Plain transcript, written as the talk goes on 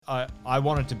I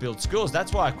wanted to build schools.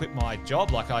 That's why I quit my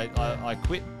job. Like I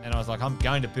quit and I was like, I'm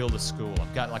going to build a school.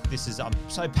 I'm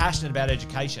so passionate about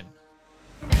education.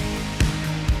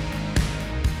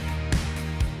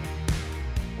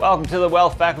 Welcome to the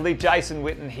Wealth Faculty. Jason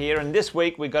Witten here, and this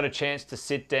week we got a chance to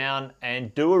sit down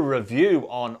and do a review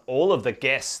on all of the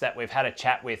guests that we've had a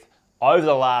chat with over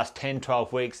the last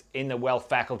 10-12 weeks in the Wealth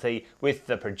Faculty with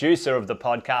the producer of the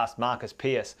podcast, Marcus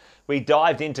Pearce. We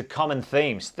dived into common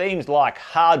themes like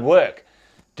hard work.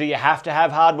 Do you have to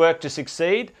have hard work to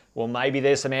succeed? Well, maybe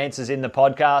there's some answers in the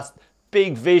podcast.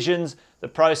 Big visions, the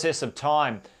process of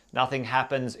time. Nothing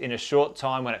happens in a short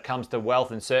time when it comes to wealth,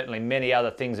 and certainly many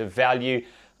other things of value.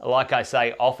 Like I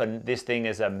say often, this thing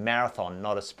is a marathon,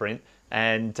 not a sprint.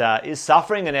 And is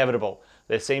suffering inevitable?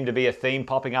 There seemed to be a theme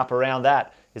popping up around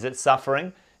that. Is it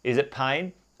suffering? Is it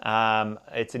pain?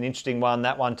 It's an interesting one,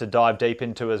 that one to dive deep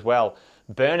into as well.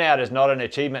 Burnout is not an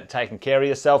achievement. Taking care of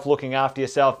yourself, looking after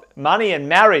yourself. Money and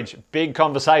marriage, big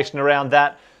conversation around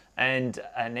that. And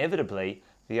inevitably,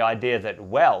 the idea that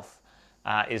wealth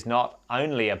is not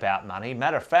only about money.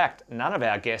 Matter of fact, none of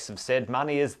our guests have said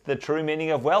money is the true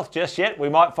meaning of wealth just yet. We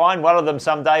might find one of them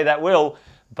someday that will.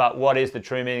 But what is the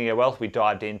true meaning of wealth? We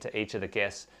dived into each of the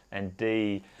guests and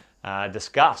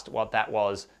discussed what that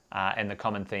was and the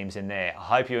common themes in there.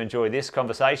 I hope you enjoy this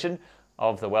conversation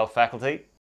of the Wealth Faculty.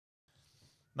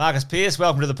 Marcus Pearce,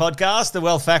 welcome to the podcast, the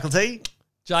Wealth Faculty.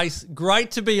 Jace,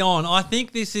 great to be on. I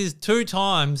think this is 2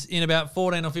 times in about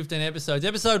 14 or 15 episodes.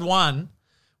 Episode 1,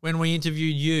 when we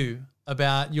interviewed you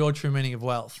about your true meaning of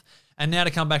wealth. And now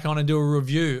to come back on and do a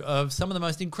review of some of the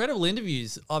most incredible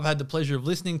interviews I've had the pleasure of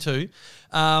listening to,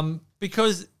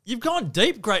 because you've gone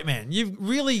deep, great man. You've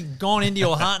really gone into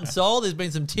your heart and soul. There's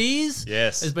been some tears.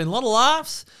 Yes. There's been a lot of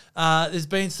laughs. There's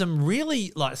been some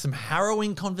really, some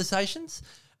harrowing conversations,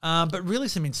 but really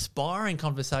some inspiring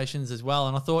conversations as well.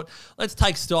 And I thought, let's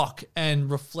take stock and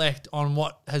reflect on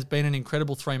what has been an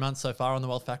incredible 3 months so far on the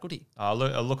Wealth Faculty. I'm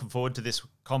looking forward to this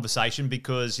conversation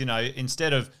because,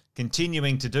 instead of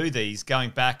continuing to do these, going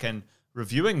back and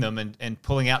reviewing them and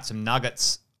pulling out some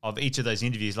nuggets of each of those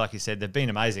interviews, like you said, they've been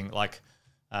amazing.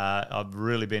 I've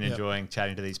really been enjoying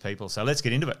chatting to these people. So let's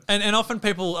get into it. And often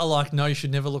people are like, no, you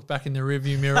should never look back in the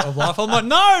rearview mirror of life. I'm like,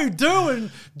 no, do,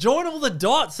 and join all the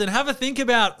dots and have a think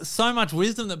about so much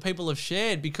wisdom that people have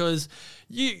shared, because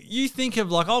you think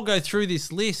of I'll go through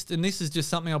this list and this is just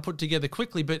something I'll put together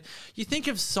quickly, but you think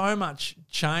of so much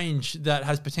change that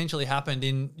has potentially happened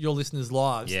in your listeners'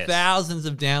 lives. Yes. Thousands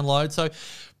of downloads. So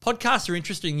podcasts are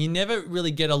interesting. You never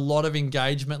really get a lot of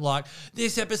engagement like,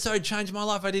 this episode changed my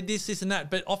life, I did this and that.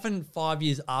 But often 5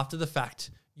 years after the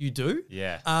fact, you do.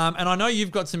 Yeah. And I know you've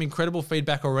got some incredible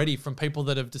feedback already from people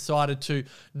that have decided to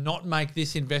not make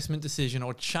this investment decision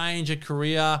or change a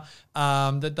career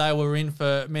that they were in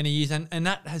for many years. And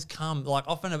that has come,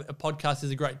 often a podcast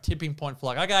is a great tipping point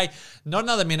for okay, not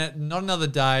another minute, not another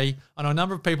day. I know a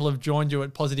number of people have joined you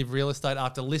at Positive Real Estate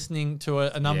after listening to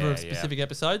a number of specific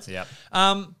episodes. Yeah.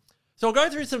 So I'll go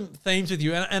through some themes with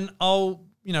you and I'll,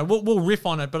 we'll riff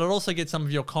on it, but I'll also get some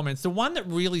of your comments. The one that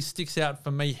really sticks out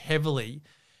for me heavily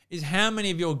is how many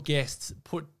of your guests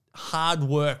put hard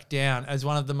work down as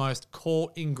one of the most core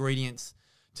ingredients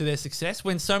to their success,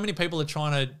 when so many people are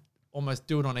trying to almost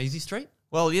do it on easy street.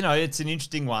 Well, it's an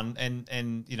interesting one. And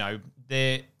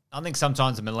I think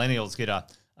sometimes the millennials get a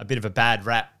bit of a bad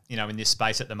rap, in this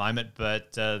space at the moment.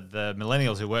 But the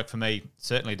millennials who work for me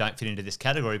certainly don't fit into this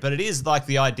category. But it is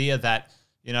the idea that,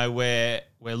 we're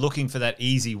looking for that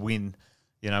easy win,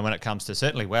 when it comes to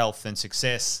certainly wealth and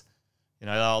success.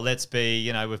 Let's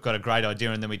be, we've got a great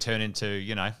idea and then we turn into,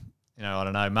 I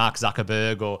don't know, Mark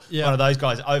Zuckerberg or one of those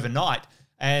guys overnight.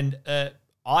 And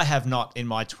I have not, in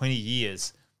my 20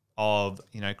 years of,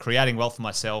 creating wealth for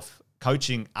myself,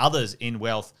 coaching others in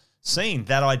wealth, seen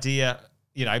that idea,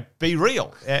 be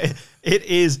real. It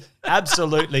is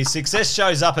absolutely, success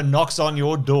shows up and knocks on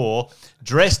your door,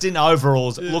 dressed in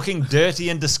overalls, looking dirty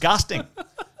and disgusting.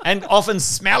 And often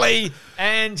smelly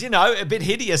and, a bit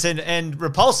hideous and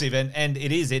repulsive. And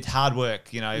it's hard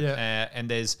work,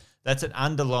 and that's an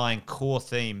underlying core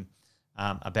theme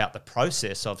about the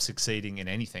process of succeeding in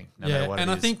anything, no matter what it is.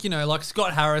 And I think,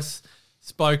 Scott Harris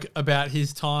spoke about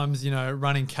his times,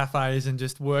 running cafes and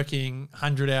just working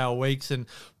 100-hour weeks. And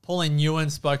Pauline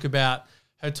Ewan spoke about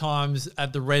her times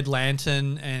at the Red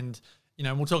Lantern and,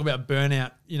 we'll talk about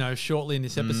burnout, shortly in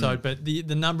this episode, but the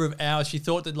number of hours she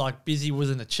thought that busy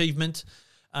was an achievement.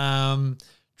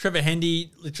 Trevor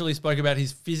Hendy literally spoke about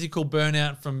his physical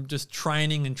burnout from just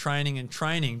training and training and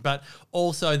training, but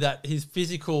also that his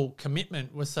physical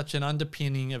commitment was such an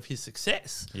underpinning of his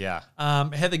success. Yeah.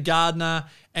 Heather Gardner,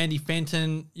 Andy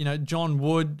Fenton, John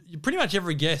Wood, pretty much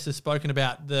every guest has spoken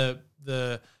about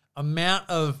the amount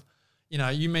of,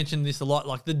 you mentioned this a lot,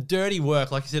 like the dirty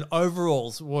work, like you said,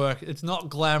 overalls work. It's not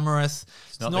glamorous.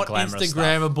 It's not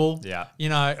Instagrammable. Stuff.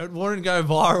 Yeah. It wouldn't go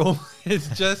viral. It's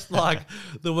just like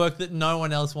the work that no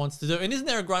one else wants to do. And isn't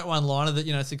there a great one-liner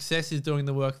that, success is doing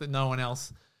the work that no one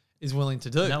else is willing to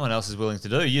do? No one else is willing to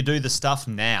do. You do the stuff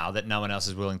now that no one else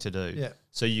is willing to do. Yeah.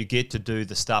 So you get to do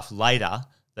the stuff later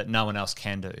that no one else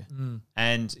can do.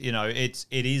 And, it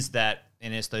is that,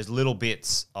 and it's those little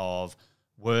bits of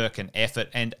work and effort,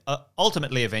 and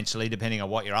ultimately, eventually, depending on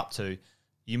what you're up to,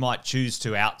 you might choose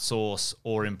to outsource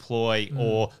or employ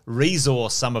or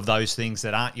resource some of those things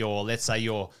that aren't let's say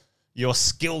your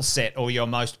skill set or your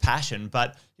most passion.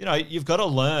 But you've got to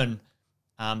learn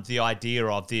the idea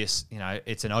of this.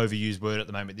 It's an overused word at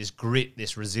the moment. This grit,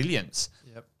 this resilience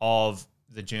of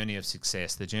the journey of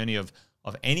success, the journey of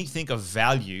anything of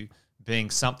value being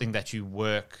something that you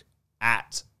work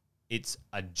at. It's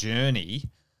a journey,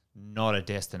 not a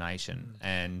destination.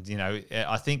 And,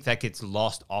 I think that gets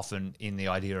lost often in the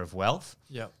idea of wealth.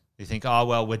 Yeah. You think, oh,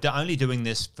 well, we're only doing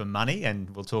this for money, and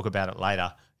we'll talk about it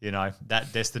later.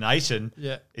 That destination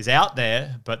is out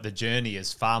there, but the journey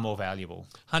is far more valuable.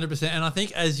 100%. And I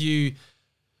think as you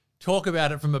talk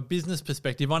about it from a business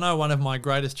perspective, I know one of my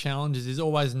greatest challenges is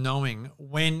always knowing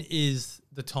when is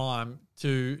the time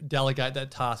to delegate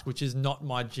that task, which is not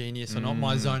my genius or not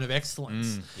my zone of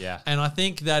excellence. Yeah. And I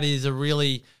think that is a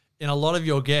lot of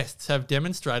your guests have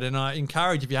demonstrated, and I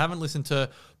encourage, if you haven't listened to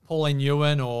Pauline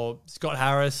Ewan or Scott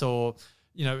Harris or,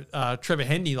 Trevor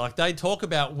Hendy, like they talk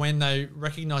about when they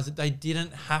recognize that they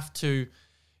didn't have to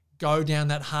go down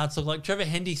that hard slog. Like Trevor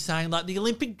Hendy saying, like the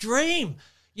Olympic dream,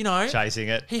 chasing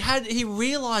it. He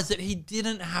realized that he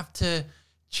didn't have to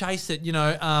chase it.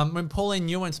 When Pauline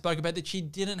Ewan spoke about that, she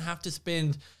didn't have to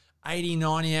spend 80,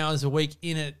 90 hours a week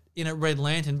in a Red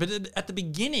Lantern. But at the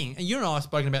beginning, and you and I have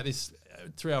spoken about this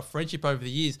through our friendship over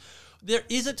the years, there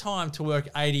is a time to work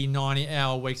 80,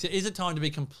 90-hour weeks. There is a time to be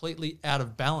completely out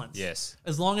of balance. Yes.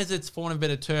 As long as it's, for want of a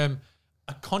better term,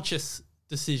 a conscious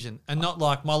decision and not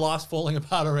like my life's falling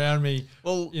apart around me,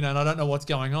 and I don't know what's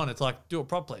going on. It's like, do it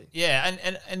properly. Yeah,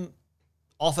 and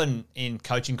often in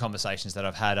coaching conversations that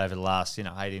I've had over the last,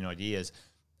 18 odd years,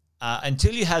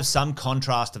 until you have some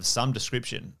contrast of some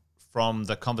description from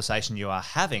the conversation you are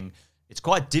having, it's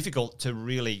quite difficult to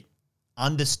really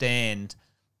understand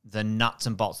the nuts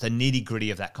and bolts, the nitty gritty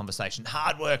of that conversation.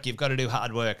 Hard work, you've got to do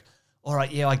hard work. All right,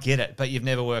 yeah, I get it, but you've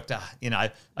never worked a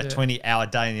 20-hour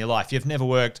day in your life. You've never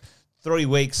worked 3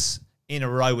 weeks in a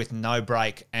row with no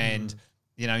break, and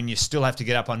and you still have to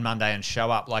get up on Monday and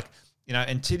show up. Like,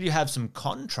 until you have some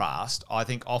contrast, I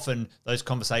think often those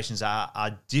conversations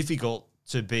are difficult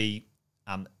to be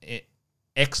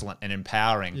excellent and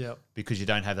empowering because you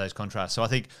don't have those contrasts. So I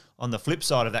think on the flip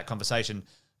side of that conversation,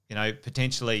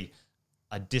 potentially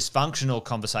a dysfunctional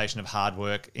conversation of hard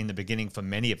work in the beginning for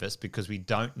many of us because we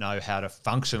don't know how to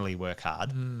functionally work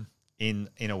hard in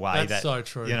a way That's so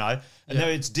true. And then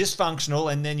it's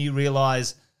dysfunctional, and then you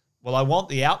realize, well, I want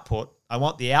the output, I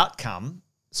want the outcome,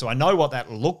 so I know what that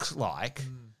looks like.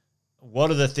 What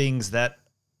are the things that,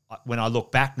 when I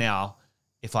look back now,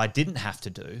 if I didn't have to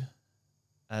do,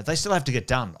 they still have to get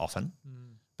done often.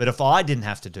 But if I didn't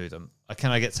have to do them,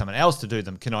 can I get someone else to do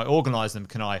them? Can I organize them?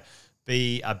 Can I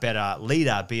be a better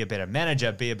leader, be a better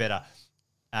manager, be a better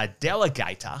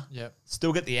delegator,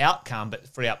 still get the outcome, but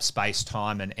free up space,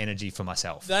 time, and energy for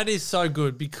myself? That is so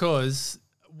good, because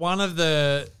one of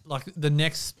the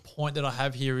next point that I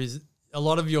have here is a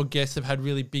lot of your guests have had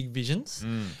really big visions.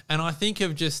 And I think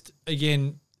of just,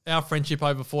 again, our friendship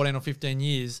over 14 or 15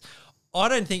 years, I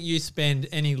don't think you spend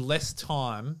any less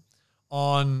time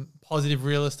on Positive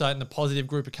Real Estate and the Positive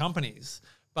group of companies,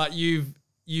 but you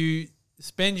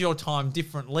spend your time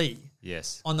differently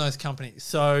on those companies.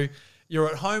 So you're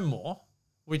at home more,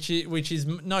 which is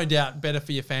no doubt better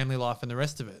for your family life and the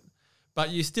rest of it,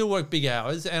 but you still work big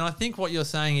hours. And I think what you're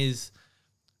saying is,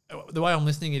 the way I'm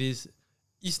listening it is,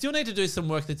 you still need to do some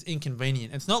work that's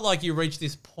inconvenient. It's not like you reach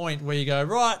this point where you go,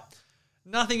 right,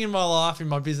 nothing in my life, in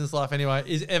my business life anyway,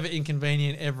 is ever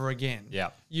inconvenient ever again. Yeah.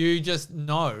 You just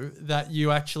know that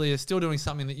you actually are still doing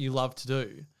something that you love to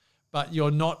do, but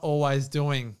you're not always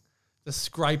doing the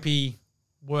scrapey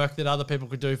work that other people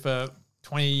could do for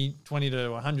 20 to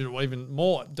 100 or even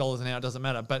more dollars an hour. It doesn't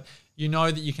matter. But you know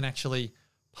that you can actually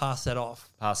pass that off.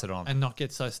 Pass it on. And not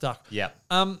get so stuck. Yeah.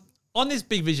 On these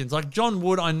big visions, like John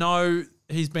Wood, I know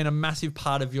he's been a massive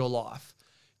part of your life.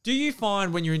 Do you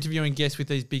find when you're interviewing guests with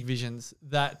these big visions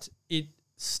that it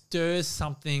stirs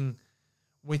something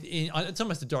within? It's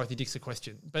almost a Dorothy Dixer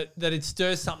question, but that it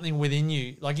stirs something within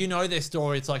you. Like, you know their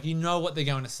story. It's like you know what they're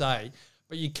going to say,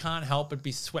 but you can't help but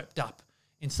be swept up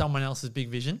in someone else's big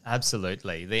vision.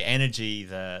 Absolutely. The energy,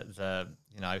 the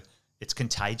it's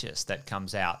contagious that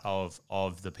comes out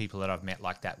of the people that I've met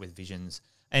like that with visions.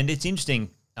 And it's interesting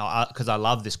because I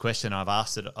love this question. I've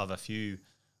asked it of a few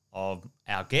of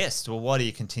our guests. Well, why do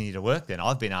you continue to work then?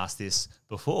 I've been asked this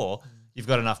before. You've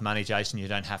got enough money, Jason, you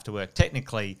don't have to work.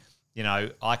 Technically,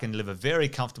 I can live a very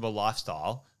comfortable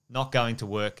lifestyle, not going to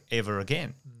work ever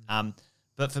again.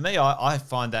 But for me, I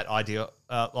find that idea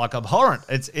like abhorrent.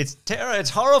 It's terror. It's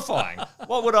horrifying.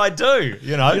 What would I do?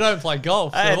 You don't play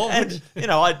golf. So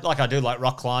I do like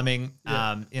rock climbing.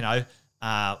 Yeah.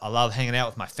 I love hanging out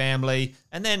with my family,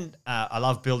 and then I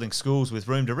love building schools with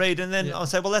room to read. And then I'll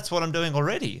say, well, that's what I'm doing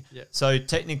already. Yeah. So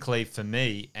technically, for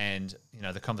me, and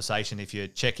the conversation, if you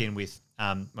check in with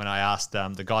when I asked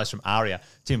the guys from ARIA,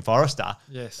 Tim Forrester,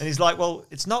 yes, and he's like, well,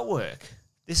 it's not work.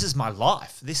 This is my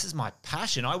life. This is my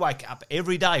passion. I wake up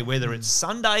every day, whether it's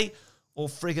Sunday or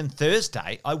friggin'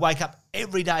 Thursday. I wake up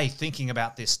every day thinking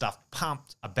about this stuff,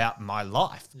 pumped about my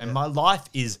life. Yeah. And my life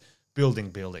is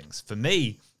building buildings. For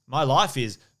me, my life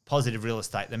is positive real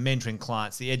estate, the mentoring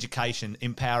clients, the education,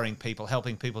 empowering people,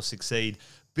 helping people succeed,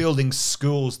 building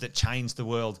schools that change the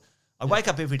world. I wake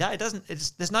up every day.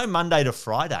 There's no Monday to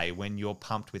Friday when you're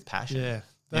pumped with passion. Yeah.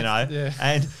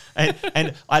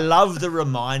 And I love the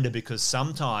reminder because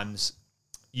sometimes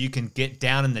you can get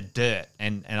down in the dirt.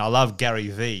 And I love Gary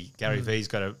Vee. Gary Vee's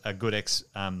got a good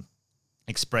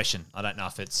expression. I don't know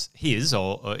if it's his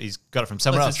or he's got it from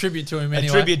somewhere else. A tribute to him anyway.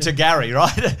 A tribute to Gary,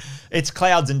 right? It's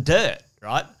clouds and dirt,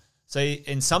 right? So,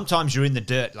 and sometimes you're in the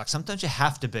dirt. Like sometimes you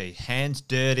have to be hands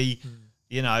dirty,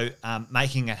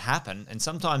 making it happen. And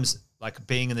sometimes like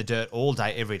being in the dirt all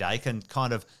day, every day can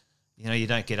kind of, you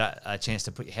don't get a chance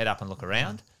to put your head up and look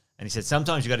around. And he said,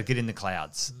 sometimes you got to get in the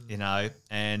clouds,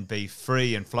 and be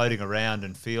free and floating around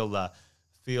and feel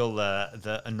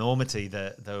the enormity,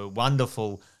 the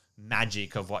wonderful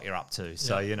magic of what you're up to.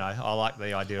 So, I like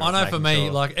the idea of I know for me,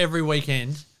 like every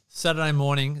weekend, Saturday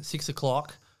morning,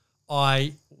 6:00,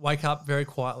 I wake up very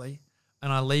quietly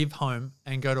and I leave home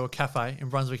and go to a cafe in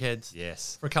Brunswick Heads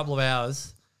for a couple of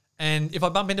hours. And if I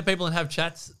bump into people and have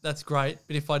chats, that's great.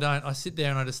 But if I don't, I sit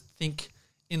there and I just think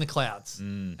in the clouds.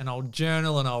 And I'll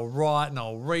journal and I'll write and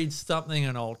I'll read something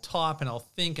and I'll type and I'll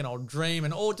think and I'll dream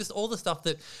and all the stuff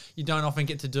that you don't often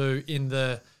get to do in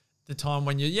the time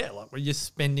when you're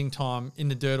spending time in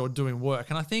the dirt or doing work.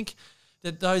 And I think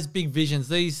that those big visions,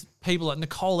 these people like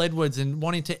Nicole Edwards and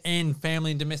wanting to end family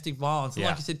and domestic violence, and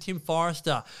like you said, Tim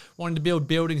Forrester wanting to build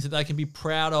buildings that they can be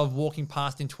proud of walking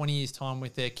past in 20 years' time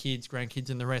with their kids,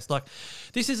 grandkids, and the rest. Like,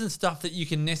 this isn't stuff that you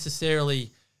can necessarily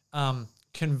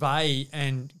convey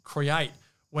and create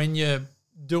when you're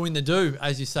doing the do,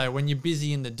 as you say, when you're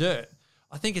busy in the dirt.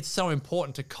 I think it's so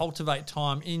important to cultivate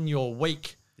time in your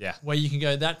week where you can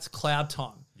go, that's cloud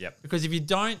time. Yep. Because if you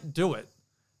don't do it,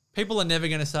 people are never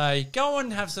going to say, go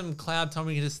and have some cloud time.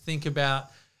 You can just think about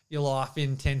your life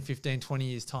in 10, 15, 20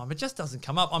 years' time. It just doesn't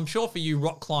come up. I'm sure for you,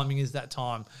 rock climbing is that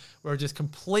time where it just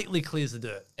completely clears the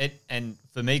dirt. And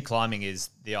for me, climbing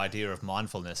is the idea of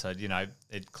mindfulness. So,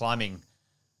 climbing,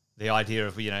 the idea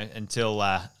of, until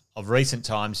of recent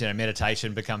times,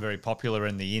 meditation become very popular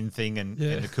and the in thing and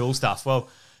the cool stuff. Well,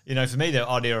 for me, the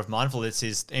idea of mindfulness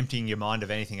is emptying your mind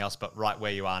of anything else but right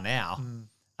where you are now.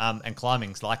 And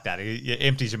climbing's like that. It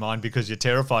empties your mind because you're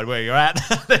terrified where you're at.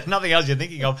 There's nothing else you're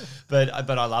thinking of. But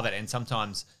I love it. And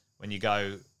sometimes when I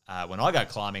go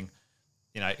climbing,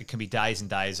 it can be days and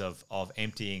days of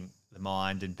emptying the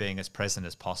mind and being as present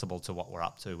as possible to what we're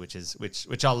up to,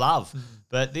 which I love.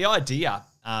 But the idea,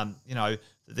 that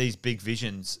these big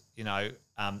visions,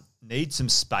 need some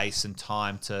space and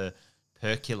time to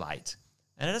percolate.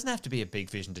 And it doesn't have to be a big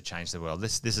vision to change the world.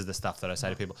 This is the stuff that I say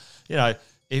to people.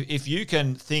 If you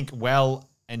can think well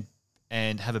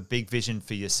and have a big vision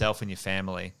for yourself and your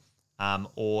family,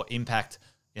 or impact,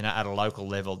 at a local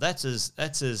level, that's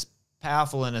as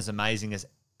powerful and as amazing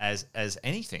as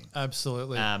anything.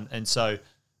 Absolutely. And so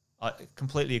I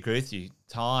completely agree with you.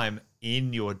 Time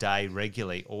in your day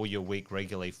regularly or your week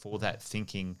regularly for that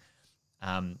thinking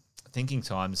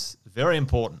time's very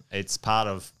important. It's part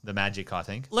of the magic, I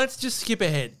think. Let's just skip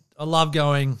ahead. I love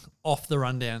going off the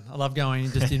rundown. I love going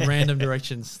just in random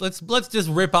directions. Let's just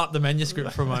rip up the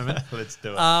manuscript for a moment. Let's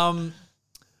do it.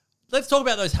 Let's talk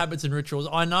about those habits and rituals.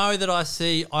 I know that I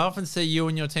often see you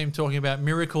and your team talking about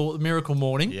miracle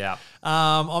morning. Yeah.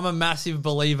 I'm a massive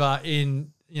believer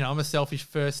in, I'm a selfish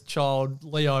first child,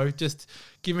 Leo, just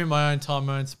give me my own time,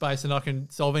 my own space, and I can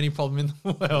solve any problem in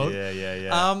the world.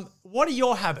 Yeah. What are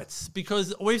your habits?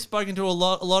 Because we've spoken to a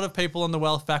lot of people on the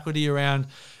wealth faculty around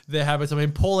their habits. I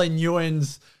mean, Pauline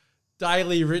Ewan's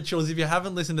daily rituals. If you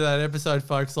haven't listened to that episode,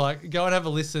 folks, like go and have a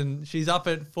listen. She's up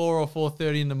at 4 or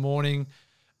 4:30 in the morning.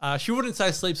 She wouldn't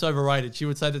say sleep's overrated. She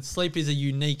would say that sleep is a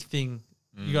unique thing.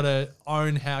 You got to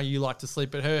own how you like to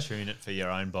sleep. But Tune it for your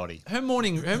own body. her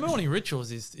morning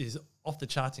rituals is off the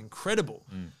charts, incredible.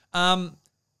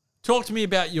 Talk to me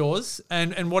about yours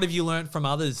and what have you learned from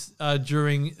others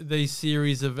during these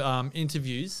series of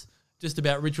interviews, just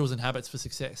about rituals and habits for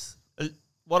success.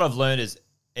 What I've learned is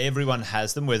everyone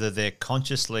has them, whether they're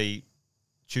consciously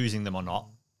choosing them or not.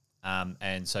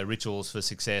 And so rituals for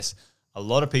success. A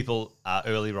lot of people are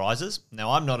early risers.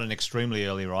 Now, I'm not an extremely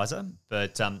early riser,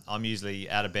 but I'm usually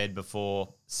out of bed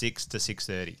before 6 to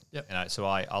 6:30. Yep. You know, so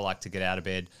I like to get out of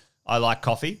bed. I like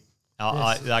coffee.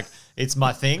 I Yes. like it's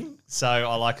my thing. So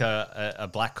I like a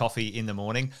black coffee in the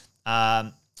morning.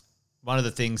 One of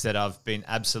the things that I've been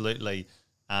absolutely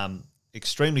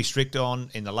extremely strict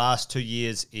on in the last 2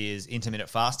 years is intermittent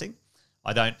fasting.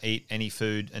 I don't eat any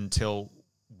food until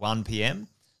 1 p.m.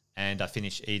 and I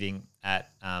finish eating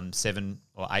at 7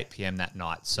 or 8 p.m. that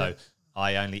night. So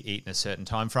I only eat in a certain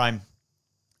time frame.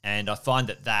 And I find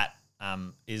that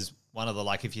is one of the,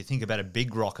 like, if you think about a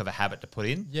big rock of a habit to put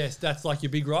in. Yes, that's like your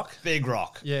big rock. Big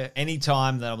rock. Yeah.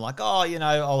 Anytime that I'm like, oh, you know,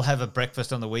 I'll have a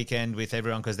breakfast on the weekend with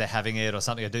everyone because they're having it or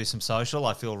something, I do some social,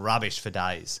 I feel rubbish for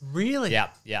days. Really? Yeah.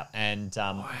 And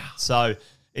so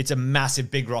it's a massive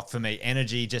big rock for me.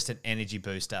 Energy, just an energy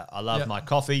booster. I love Yep. my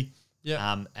coffee.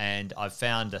 Yep. And I've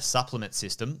found a supplement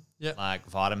system, Yep. like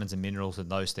vitamins and minerals and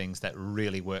those things that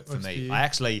really work for Works for me. you. I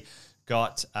actually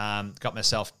got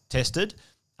myself tested.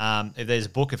 If there's a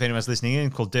book, if anyone's listening in,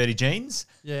 called Dirty Genes.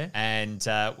 Yeah. And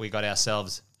we got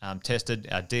ourselves tested,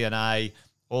 our DNA,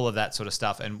 all of that sort of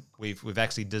stuff. And we've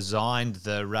actually designed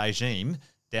the regime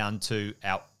down to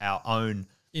our own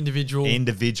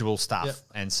individual stuff. Yep.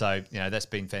 And so, you know, that's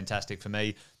been fantastic for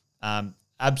me.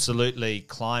 Absolutely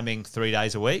climbing 3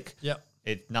 days a week. Yep.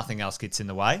 Nothing else gets in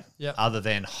the way. Yep. Other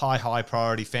than high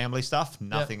priority family stuff.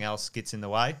 Nothing else gets in the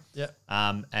way. Yep.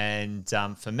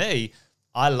 For me,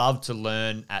 I love to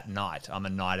learn at night. I'm a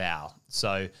night owl.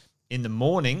 So in the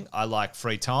morning, I like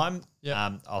free time.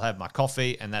 Yep. I'll have my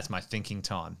coffee and that's my thinking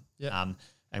time. Yep.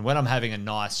 And when I'm having a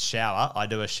nice shower, I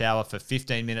do a shower for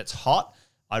 15 minutes hot.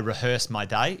 I rehearse my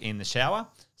day in the shower.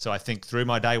 So I think through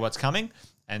my day what's coming.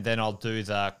 And then I'll do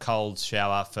the cold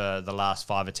shower for the last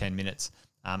 5 or 10 minutes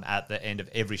at the end of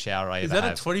every shower I ever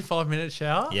have. Is that a 25-minute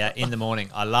shower? Yeah, in the morning.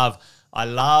 I love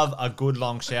a good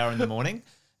long shower in the morning.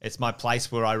 It's my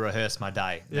place where I rehearse my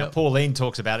day. Now, Yep. Pauline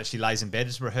talks about it. She lays in bed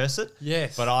to rehearse it.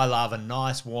 Yes. But I love a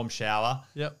nice warm shower,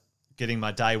 Yep. getting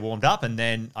my day warmed up, and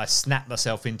then I snap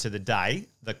myself into the day.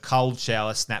 The cold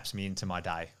shower snaps me into my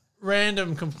day.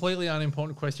 Random, completely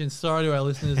unimportant question. Sorry to our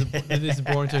listeners if this is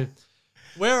boring too.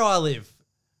 Where I live,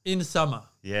 in summer,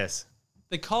 Yes.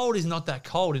 the cold is not that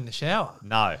cold in the shower.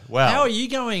 No. Well. How are you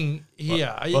going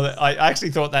here? Are you- Well, I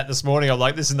actually thought that this morning. I'm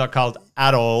like, this is not cold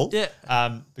at all.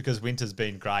 Yeah. Because winter's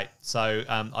been great. So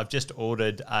I've just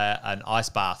ordered an ice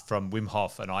bath from Wim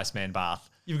Hof, an Iceman bath.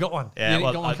 You've got one. Yeah,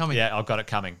 You've got one coming. Yeah, I've got it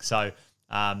coming. So,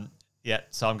 so I'm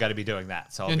going to be doing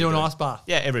that. So You're going to do an ice bath?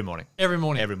 Yeah, every morning. Every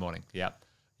morning? Every morning. Yep.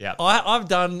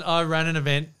 I ran an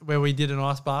event where we did an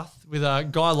ice bath with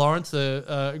Guy Lawrence,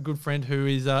 a good friend who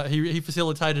is he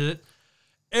facilitated it.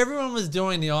 Everyone was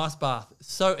doing the ice bath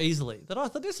so easily that I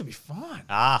thought this would be fine.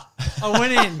 Ah. I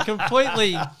went in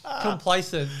completely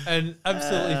complacent and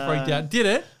absolutely freaked out. Did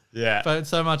it, Yeah. but it's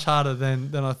so much harder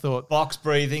than I thought. Box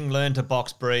breathing, learn to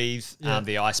box breathe, Yeah.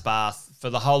 the ice bath. For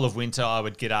the whole of winter, I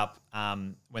would get up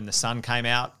when the sun came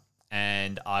out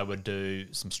and I would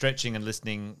do some stretching and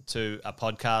listening to a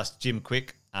podcast. Jim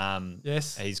Quick.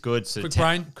 Yes. He's good. So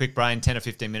Quick brain. 10 or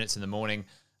 15 minutes in the morning.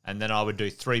 And then I would do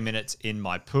 3 minutes in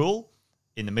my pool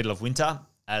in the middle of winter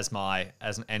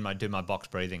do my box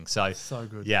breathing. So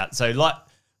good. Yeah. So like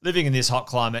living in this hot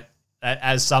climate,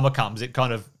 as summer comes, it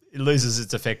kind of loses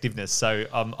its effectiveness. So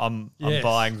I'm Yes.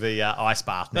 buying the ice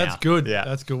bath now. That's good. Yeah.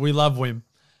 That's good. We love Wim.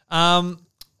 All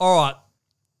right.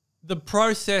 The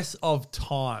process of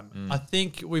time. I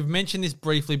think we've mentioned this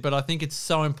briefly, but I think it's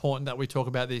so important that we talk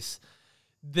about this.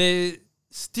 There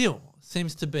still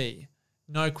seems to be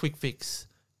no quick fix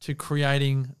to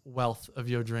creating wealth of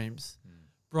your dreams.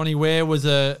 Bronnie Ware was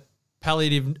a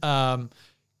palliative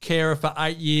carer for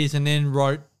 8 years and then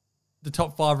wrote The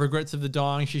Top 5 Regrets of the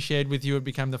Dying. She shared with you. It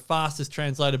became the fastest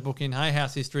translated book in Hay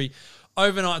House history.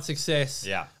 Overnight success.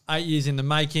 Yeah. 8 years in the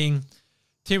making.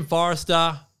 Tim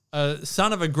Forrester,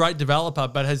 son of a great developer,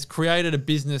 but has created a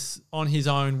business on his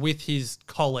own with his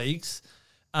colleagues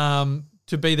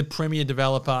to be the premier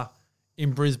developer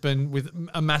in Brisbane with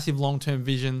a massive long-term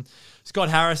vision. Scott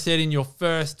Harris said in your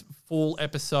first full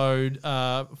episode,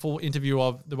 full interview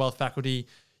of The Wealth Faculty,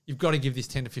 you've got to give this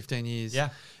 10 to 15 years. Yeah.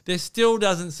 There still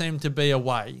doesn't seem to be a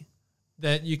way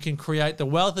that you can create the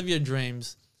wealth of your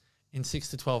dreams in 6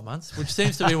 to 12 months, which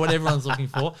seems to be what everyone's looking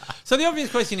for. So the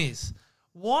obvious question is,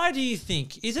 why do you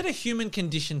think, is it a human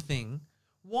condition thing?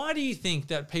 Why do you think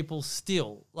that people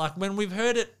still, like when we've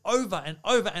heard it over and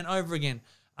over and over again,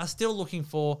 are still looking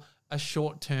for a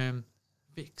short-term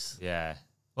fix? Yeah.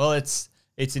 Well, it's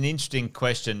an interesting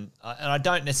question, and I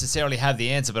don't necessarily have the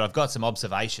answer, but I've got some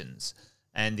observations.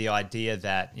 And the idea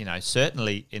that,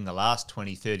 certainly in the last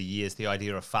 20, 30 years, the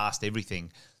idea of fast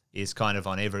everything is kind of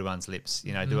on everyone's lips.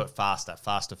 Do it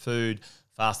faster food,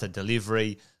 faster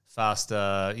delivery,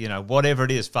 faster, whatever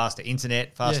it is, faster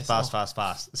internet, fast.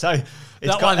 So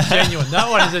it's one's genuine. That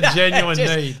one is a genuine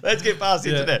need. Let's get fast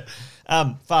internet.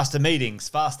 Faster meetings,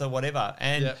 faster whatever.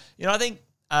 And, I think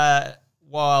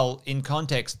while in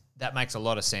context, that makes a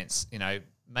lot of sense,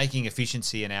 making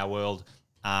efficiency in our world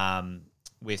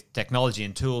with technology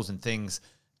and tools and things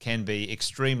can be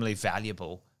extremely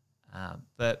valuable.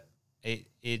 But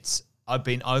I've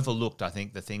been overlooked, I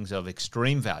think, the things of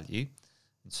extreme value.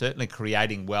 And certainly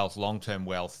creating wealth, long-term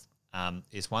wealth,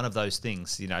 is one of those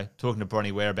things. Talking to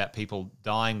Bronnie Ware about people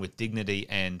dying with dignity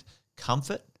and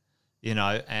comfort,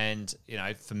 and,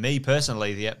 for me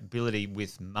personally, the ability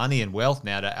with money and wealth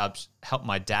now to help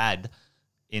my dad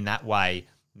in that way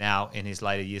now in his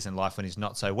later years in life when he's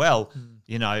not so well,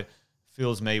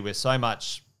 fills me with so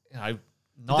much,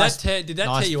 nice. Did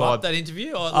that tear you up, that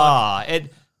interview? Or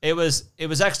it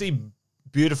was actually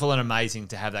beautiful and amazing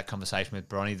to have that conversation with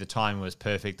Bronnie. The timing was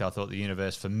perfect. I thought the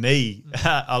universe for me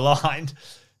aligned.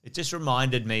 It just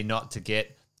reminded me not to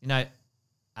get,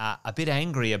 a bit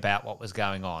angry about what was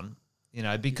going on,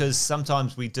 because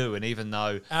sometimes we do. And even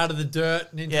though out of the dirt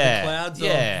and into the clouds of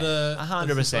the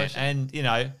 100%.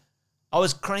 And, I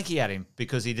was cranky at him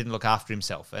because he didn't look after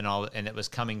himself and it was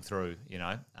coming through,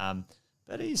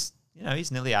 but he's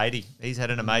nearly 80. He's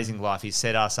had an amazing life. He's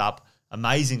set us up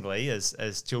amazingly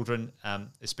as children,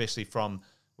 especially from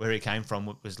where he came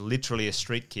from, was literally a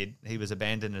street kid. He was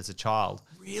abandoned as a child.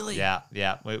 Really? Yeah.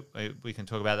 We can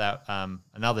talk about that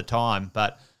another time.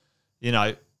 But,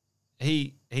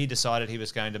 he decided he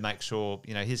was going to make sure,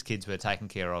 his kids were taken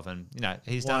care of. And,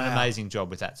 he's done an amazing job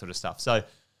with that sort of stuff. So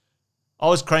I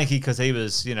was cranky because he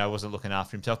was, wasn't looking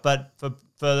after himself. But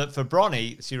for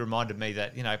Bronnie, she reminded me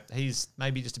that, he's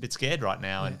maybe just a bit scared right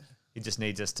now and he just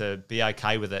needs us to be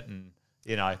okay with it. And,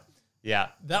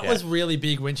 That was really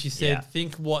big when she said,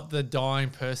 think what the dying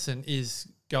person is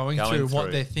going through,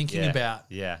 what they're thinking about.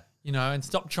 Yeah. And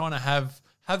stop trying to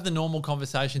have the normal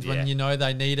conversations when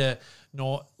they need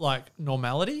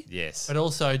normality. Yes. But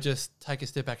also just take a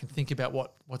step back and think about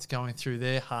what's going through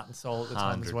their heart and soul at the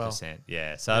time as well. 100%.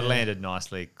 Yeah. So it landed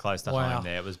nicely close to home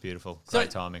there. It was beautiful. Great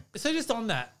timing. So just on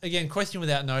that, again, question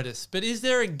without notice, but is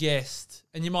there a guest,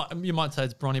 and you might say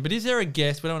it's Bronnie, but is there a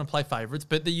guest, we don't want to play favourites,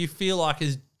 but that you feel like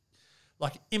has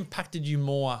impacted you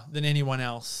more than anyone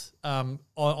else on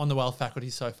the Wealth Faculty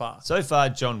so far? So far,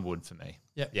 John Wood for me.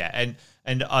 Yep. Yeah, and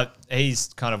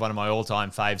he's kind of one of my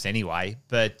all-time faves anyway.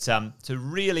 But to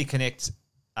really connect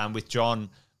with John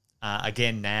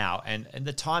again now, and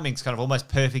the timing's kind of almost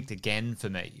perfect again for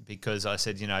me because I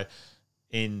said,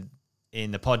 in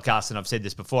the podcast, and I've said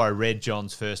this before, I read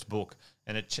John's first book,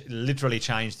 and it literally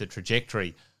changed the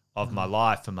trajectory of my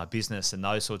life and my business and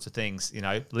those sorts of things.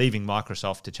 Leaving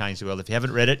Microsoft to change the world. If you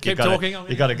haven't read it, you got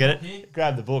to get it. Here.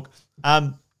 Grab the book.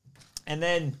 And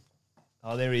then.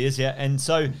 Oh, there he is, yeah. And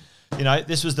so,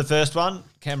 this was the first one,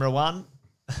 camera one.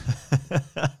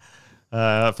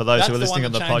 For those who are listening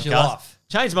on the podcast.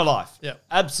 Changed my life. Yeah.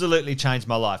 Absolutely changed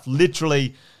my life.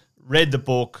 Literally read the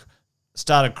book,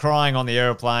 started crying on the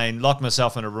airplane, locked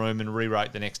myself in a room and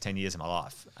rewrote the next 10 years of my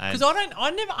life. Because I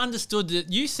never understood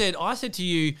that. I said to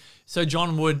you, so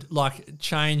John Wood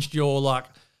changed your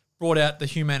brought out the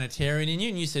humanitarian in you,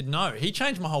 and you said no. He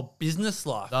changed my whole business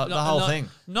life. The whole thing.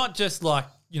 Not just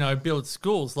build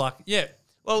schools.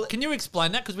 Well, can you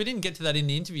explain that? Because we didn't get to that in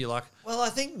the interview. Well, I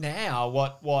think now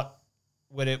what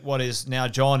is now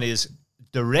John is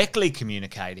directly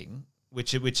communicating,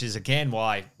 which is again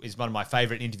why is one of my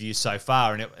favorite interviews so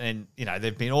far, and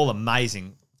they've been all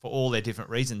amazing for all their different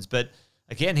reasons. But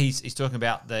again, he's talking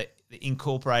about the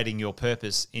incorporating your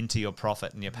purpose into your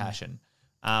profit and your passion.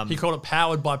 He called it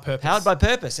powered by purpose. Powered by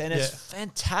purpose, and it's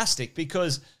fantastic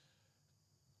because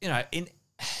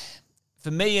for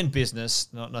me in business,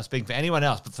 not speaking for anyone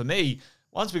else, but for me,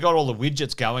 once we got all the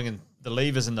widgets going and the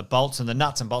levers and the bolts and the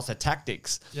nuts and bolts, the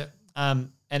tactics, Yep.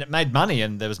 and it made money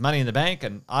and there was money in the bank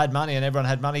and I had money and everyone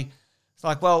had money. It's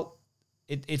like, well,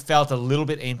 it felt a little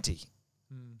bit empty,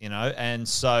 you know? And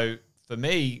so for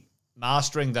me,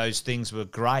 mastering those things were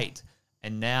great.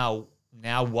 And now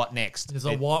what next? It's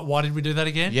like, why did we do that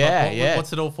again? Yeah, Like, yeah.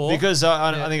 What's it all for? Because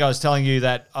I think I was telling you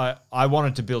that I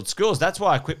wanted to build schools. That's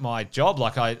why I quit my job.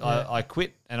 Like I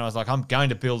quit and I was like, I'm going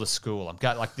to build a school. I'm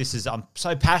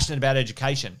so passionate about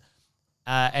education.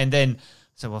 And then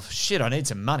so, well, shit, I need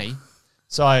some money.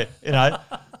 So and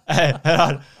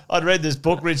I'd read this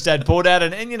book, Rich Dad Poor Dad,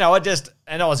 and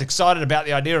I was excited about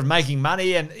the idea of making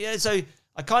money. And so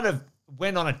I kind of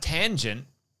went on a tangent.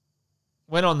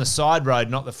 Went on the side road,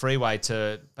 not the freeway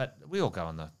but we all go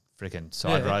on the freaking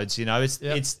side roads, you know.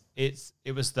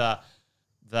 It was the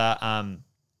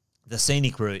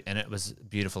scenic route, and it was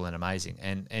beautiful and amazing.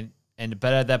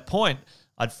 But at that point,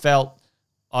 I'd felt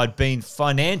I'd been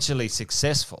financially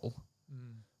successful,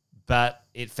 but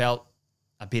it felt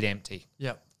a bit empty.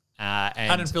 Yep. And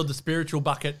hadn't filled the spiritual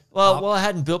bucket. Well, I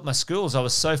hadn't built my schools. I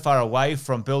was so far away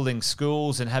from building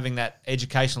schools and having that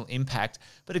educational impact.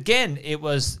 But again, it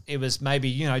was maybe,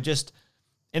 you know, just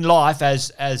in life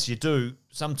as you do,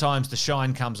 sometimes the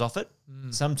shine comes off it.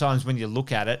 Sometimes when you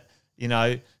look at it, you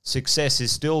know, success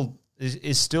is still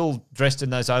dressed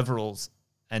in those overalls.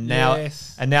 And now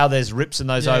there's rips in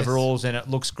those overalls, and it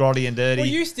looks grotty and dirty. Well,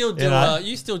 you still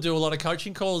do a lot of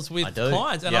coaching calls with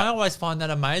clients, and I always find that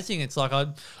amazing. It's like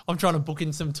I'm trying to book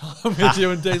in some time with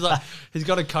you, and he's like, he's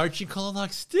got a coaching call. I'm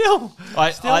like,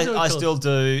 I still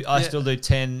do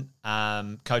 10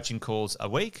 coaching calls a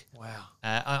week. Wow,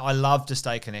 I love to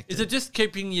stay connected. Is it just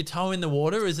keeping your toe in the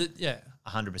water? Is it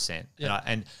 100%? Yeah.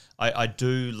 And I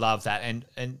do love that.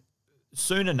 And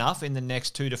soon enough, in the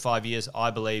next 2 to 5 years,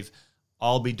 I believe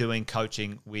I'll be doing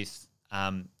coaching with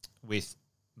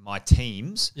my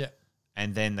teams,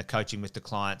 and then the coaching with the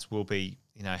clients will be,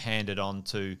 you know, handed on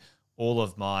to all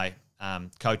of my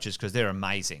coaches because they're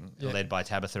amazing, led by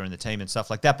Tabitha and the team and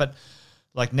stuff like that. But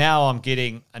like now, I'm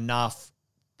getting enough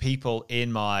people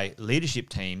in my leadership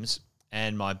teams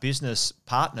and my business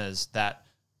partners that,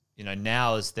 you know,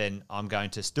 now is then I'm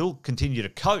going to still continue to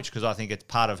coach because I think it's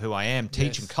part of who I am,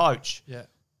 teach and coach. Yeah.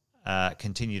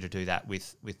 Continue to do that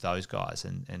with those guys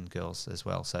and girls as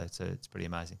well. So it's pretty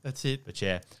amazing. That's it.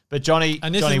 But Johnny,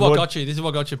 and this Johnny is what Wood, got you. This is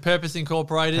what got you. Purpose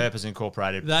Incorporated.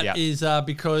 That is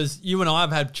because you and I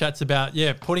have had chats about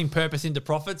putting purpose into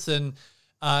profits and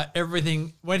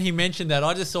everything. When he mentioned that,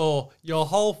 I just saw your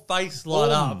whole face light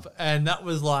up, and that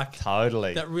was like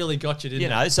totally that really got you, didn't it? You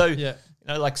know, so you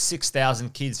know, like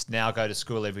 6,000 kids now go to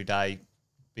school every day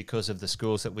because of the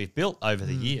schools that we've built over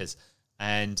the years,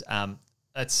 and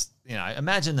that's, you know,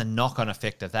 imagine the knock-on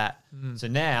effect of that. So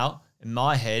now, in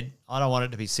my head, I don't want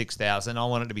it to be 6,000. I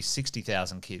want it to be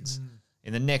 60,000 kids.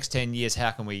 In the next 10 years,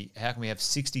 how can we have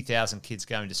 60,000 kids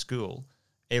going to school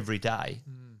every day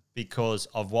because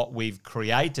of what we've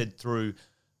created through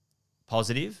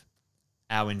positive,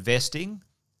 our investing,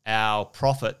 our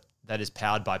profit that is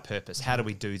powered by purpose? How do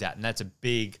we do that? And that's a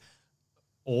big,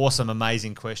 awesome,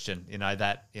 amazing question, you know,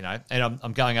 that, you know, and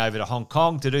I'm going over to Hong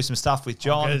Kong to do some stuff with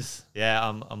John.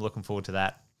 I'm looking forward to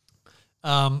that.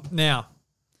 Now,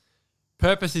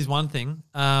 purpose is one thing,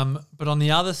 but on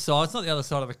the other side, it's not the other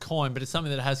side of the coin, but it's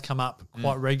something that has come up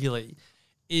quite regularly,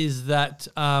 is that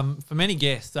for many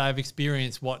guests, they've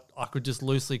experienced what I could just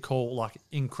loosely call like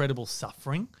incredible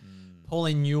suffering.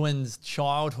 Pauline Nguyen's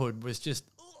childhood was just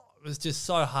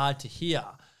so hard to hear.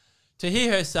 To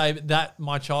hear her say that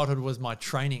my childhood was my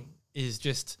training is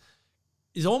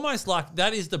almost like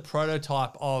that is the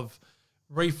prototype of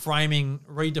reframing,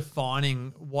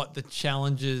 redefining what the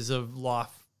challenges of life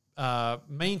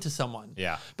mean to someone.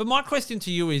 Yeah. But my question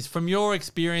to you is, from your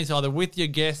experience, either with your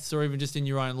guests or even just in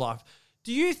your own life,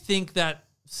 do you think that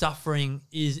suffering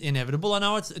is inevitable? I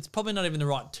know it's probably not even the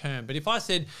right term, but if I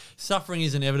said suffering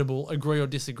is inevitable, agree or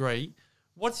disagree,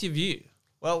 what's your view?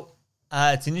 Well,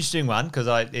 it's an interesting one because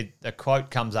a quote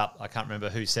comes up. I can't remember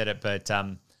who said it, but I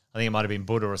think it might have been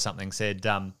Buddha or something. Said,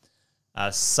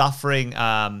 "Suffering,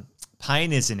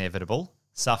 pain is inevitable.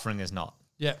 Suffering is not."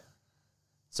 Yeah.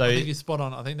 So I think you're spot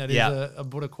on. I think that is a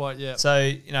Buddha quote. Yeah. So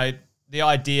you know, the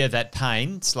idea that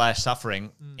pain /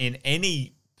 suffering in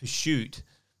any pursuit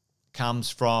comes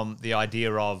from the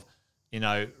idea of, you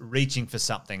know, reaching for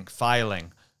something,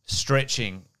 failing,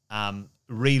 stretching,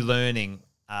 relearning,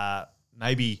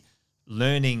 maybe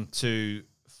learning to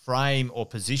frame or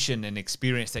position an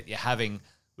experience that you're having,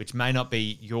 which may not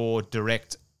be your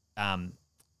direct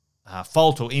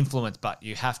fault or influence, but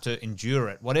you have to endure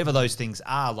it. Whatever those things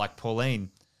are, like Pauline,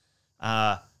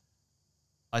 I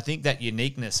think that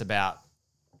uniqueness about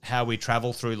how we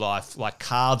travel through life like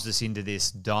carves us into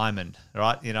this diamond,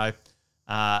 right? You know,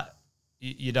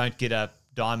 you don't get a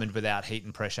diamond without heat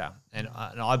and pressure. And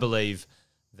I believe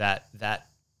that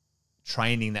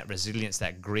training, that resilience,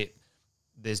 that grit,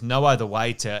 there's no other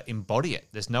way to embody it.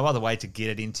 There's no other way to get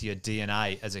it into your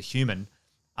DNA as a human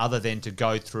other than to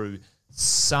go through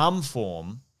some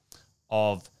form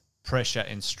of pressure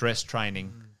and stress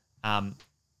training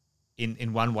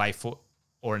in one way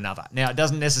or another. Now, it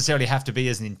doesn't necessarily have to be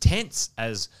as intense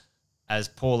as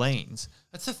Pauline's.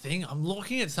 That's the thing. I'm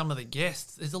looking at some of the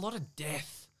guests. There's a lot of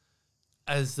death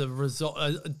as the result.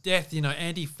 Death, you know,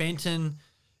 Andy Fenton,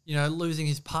 you know, losing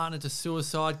his partner to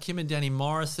suicide. Kim and Danny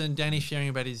Morrison. Danny sharing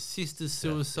about his sister's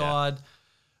suicide.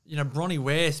 You know, Bronnie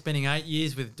Ware spending 8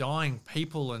 years with dying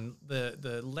people and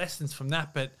the lessons from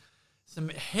that. But some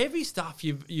heavy stuff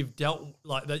you've dealt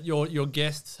like that your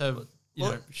guests have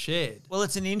shared. Well,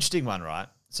 it's an interesting one, right?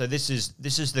 So this is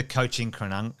the coaching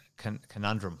conundrum,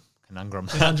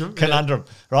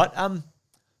 right?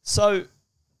 So,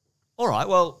 all right.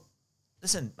 Well,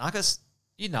 listen, Marcus,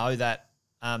 you know that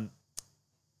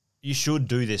you should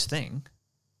do this thing.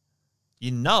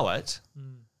 You know it,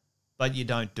 but you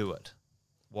don't do it.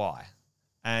 Why?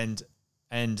 And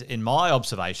in my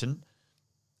observation,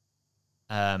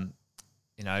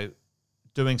 you know,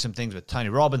 doing some things with Tony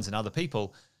Robbins and other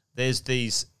people, there's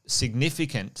these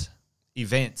significant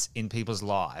events in people's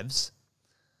lives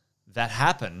that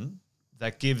happen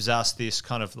that gives us this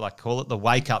kind of like, call it the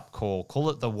wake-up call, call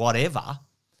it the whatever,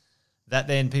 that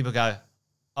then people go,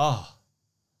 oh,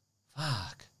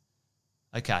 fuck,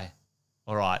 okay,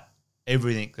 all right,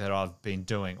 everything that I've been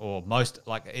doing or most,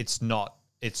 like it's not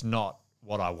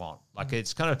what I want. Like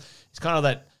it's kind of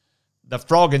that the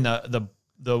frog in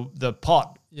the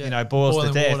pot, you know, boils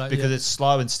to death because it's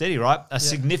slow and steady, right? A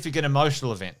significant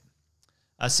emotional event,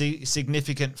 a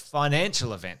significant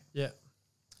financial event,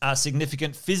 a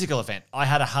significant physical event. I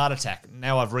had a heart attack.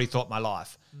 Now I've rethought my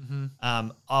life.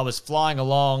 I was flying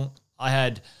along. I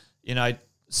had, you know,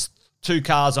 2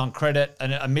 cars on credit,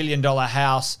 and $1 million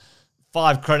house,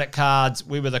 5 credit cards.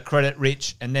 We were the credit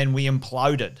rich, and then we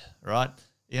imploded, right?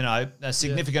 You know, a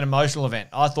significant emotional event.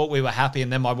 I thought we were happy,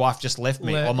 and then my wife just left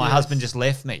me, or my husband just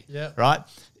left me, right?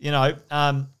 You know,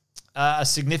 a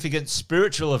significant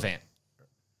spiritual event.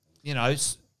 You know,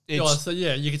 so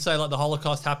you could say like the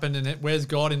Holocaust happened, and where's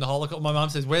God in the Holocaust? My mum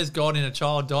says, "Where's God in a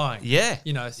child dying?" Yeah,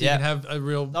 you know, so you can have a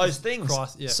real those things.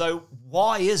 So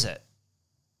why is it?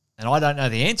 And I don't know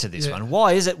the answer to this one.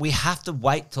 Why is it we have to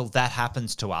wait till that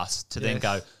happens to us to then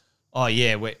go, oh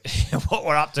yeah, what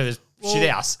we're up to is shit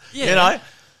house. You know.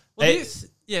 Well,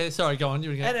 sorry, go on.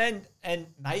 And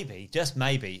maybe, just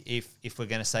maybe, if we're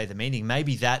going to say the meaning,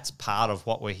 maybe that's part of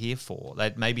what we're here for.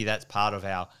 That maybe that's part of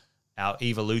our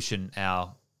evolution,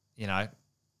 our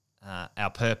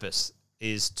purpose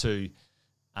is to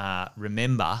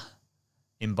remember,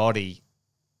 embody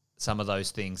some of those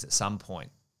things at some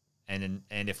point. And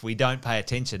if we don't pay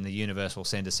attention, the universe will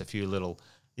send us a few little,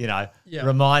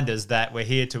 reminders that we're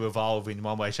here to evolve in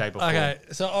one way, shape, or form. Okay,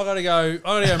 so I got to go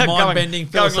mind-bending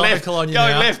philosophical on you now.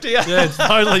 Going left here. Yeah, it's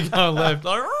totally going left.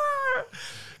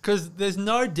 Because there's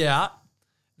no doubt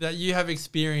that you have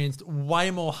experienced way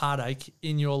more heartache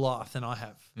in your life than I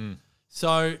have.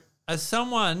 So as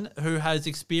someone who has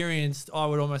experienced, I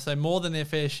would almost say, more than their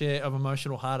fair share of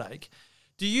emotional heartache,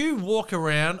 do you walk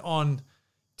around on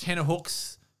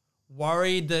tenterhooks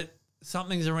worried that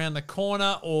something's around the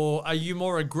corner, or are you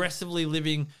more aggressively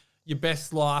living your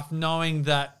best life knowing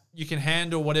that you can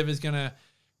handle whatever's going to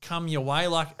come your way?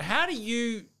 Like, how do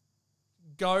you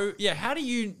how do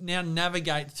you now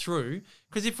navigate through?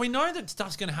 Because if we know that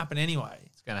stuff's going to happen anyway.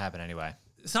 It's going to happen anyway.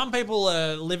 Some people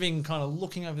are living kind of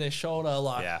looking over their shoulder,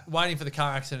 like waiting for the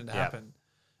car accident to happen.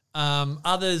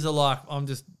 Others are like, I'm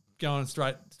just going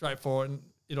straight for it and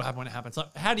it'll happen when it happens.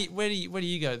 Like, where do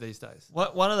you go these days?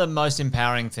 One of the most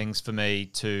empowering things for me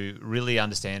to really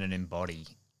understand and embody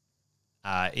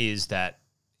is that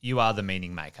you are the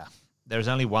meaning maker. There's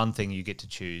only one thing you get to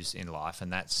choose in life,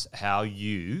 and that's how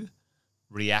you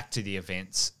react to the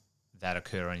events that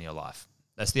occur in your life.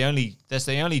 That's the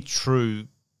only true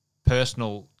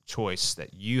personal choice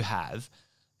that you have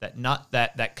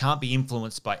that can't be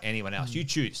influenced by anyone else. You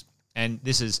choose. And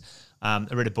this is I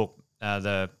read a book,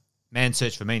 The Man's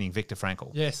Search for Meaning, Viktor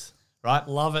Frankl. Yes. Right?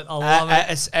 Love it. I love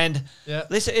it.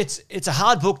 Listen, it's a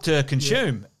hard book to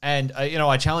consume. And,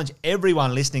 I challenge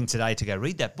everyone listening today to go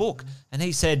read that book. And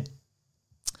he said,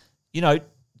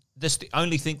 that's the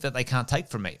only thing that they can't take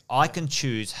from me. I can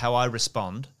choose how I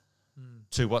respond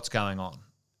to what's going on.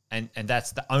 And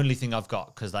that's the only thing I've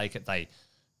got, because they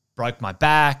broke my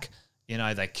back,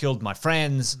 they killed my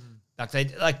friends.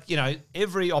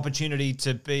 every opportunity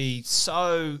to be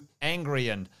so angry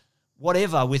and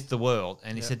whatever with the world.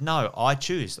 And he said, no, I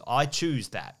choose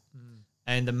that.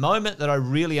 And the moment that I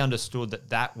really understood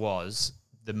that was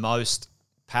the most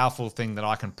powerful thing that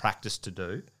I can practice to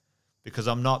do, because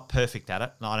I'm not perfect at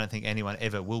it, and I don't think anyone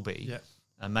ever will be. Yep.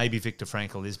 And maybe Viktor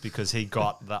Frankl is, because he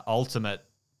got the ultimate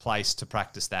place to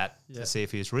practice that to see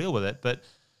if he was real with it. But,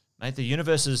 mate, the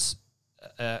universe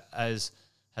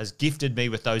has gifted me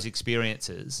with those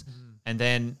experiences, and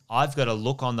then I've got to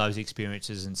look on those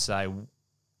experiences and say,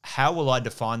 how will I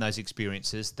define those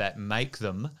experiences that make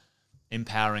them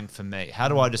empowering for me? How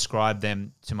do I describe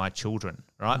them to my children,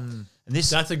 right? And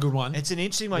that's a good one. It's an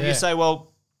interesting one. You say,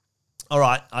 well, all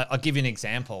right, I'll give you an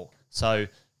example. So,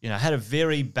 I had a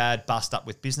very bad bust up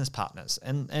with business partners,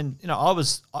 and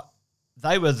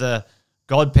they were the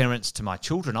godparents to my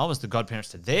children. I was the godparents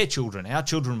to their children. Our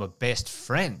children were best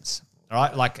friends,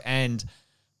 right?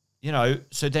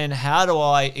 So then how do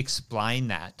I explain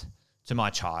that to my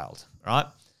child, right?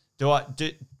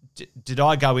 Did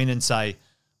I go in and say,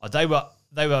 oh,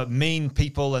 they were mean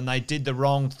people and they did the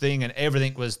wrong thing and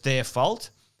everything was their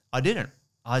fault? I didn't.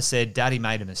 I said, Daddy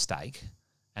made a mistake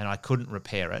and I couldn't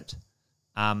repair it.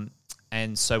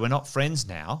 And so we're not friends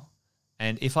now.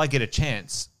 And if I get a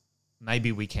chance,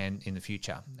 maybe we can in the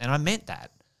future. And I meant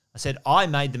that. I said, I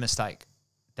made the mistake.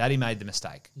 Daddy made the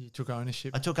mistake. You took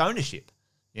ownership. I took ownership,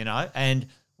 and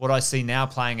what I see now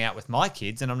playing out with my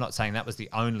kids, and I'm not saying that was the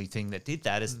only thing that did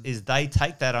that, is they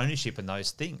take that ownership in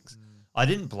those things. I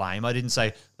didn't blame. I didn't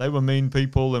say they were mean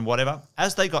people and whatever.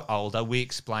 As they got older, we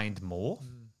explained more.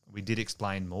 We did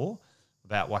explain more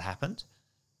about what happened.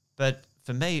 But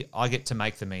for me, I get to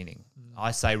make the meaning.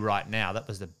 I say right now, that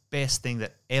was the best thing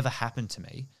that ever happened to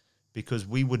me, because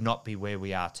we would not be where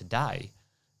we are today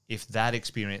if that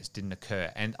experience didn't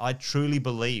occur. And I truly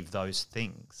believe those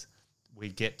things, we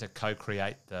get to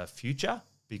co-create the future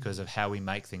because of how we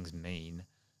make things mean.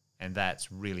 And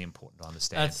that's really important to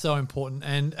understand. That's so important.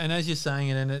 And as you're saying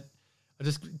it, I'll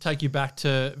just take you back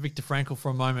to Viktor Frankl for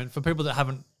a moment. For people that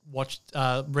haven't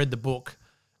read the book,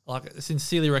 I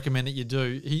sincerely recommend that you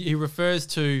do. He refers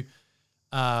to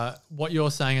what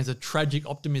you're saying as a tragic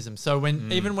optimism. So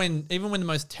even when the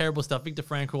most terrible stuff, Viktor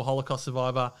Frankl, Holocaust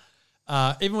survivor,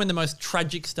 even when the most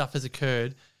tragic stuff has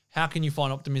occurred, how can you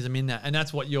find optimism in that? And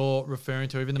that's what you're referring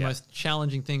to, even the most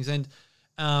challenging things. And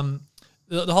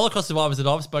the Holocaust survivors that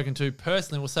I've spoken to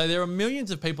personally will say there are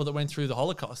millions of people that went through the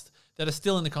Holocaust that are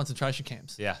still in the concentration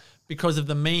camps because of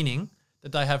the meaning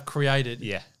that they have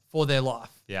created for their life.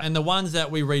 Yeah. And the ones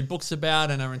that we read books about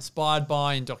and are inspired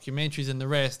by in documentaries and the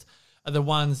rest are the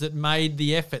ones that made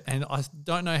the effort. And I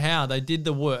don't know how they did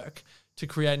the work to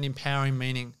create an empowering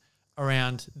meaning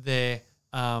around their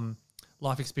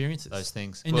life experiences. Those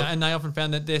things. And, and they often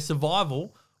found that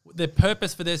their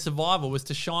purpose for their survival was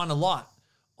to shine a light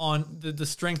on the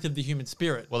strength of the human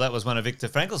spirit. Well, that was one of Viktor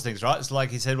Frankl's things, right? It's like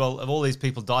he said, well, if all these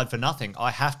people died for nothing,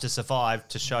 I have to survive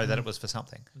to show that it was for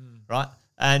something, right?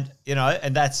 And,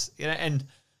 and that's,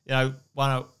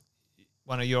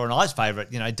 one of your and I's favourite,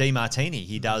 DeMartini,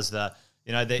 he does the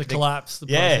collapse. The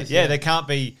process, there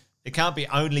can't be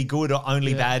only good or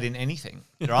only bad in anything,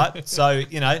 right? So,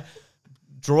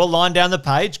 draw a line down the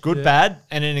page, good, bad,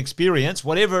 and an experience,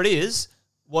 whatever it is,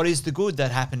 what is the good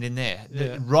that happened in there?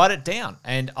 Yeah. Write it down.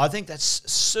 And I think that's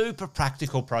super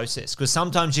practical process, because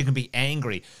sometimes you can be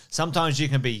angry. Sometimes you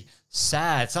can be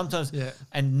sad. Sometimes,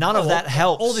 and none of that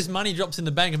helps. All this money drops in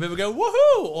the bank and people go,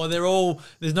 woohoo! Or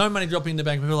there's no money dropping in the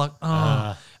bank and people are like,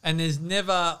 oh. And there's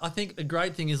never, I think the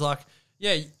great thing is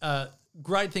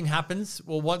great thing happens.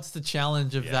 Well, what's the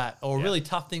challenge of that? Or a really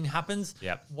tough thing happens.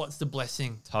 Yep. What's the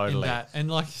blessing in that? And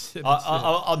like you said,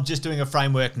 I'm just doing a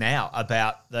framework now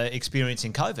about the experience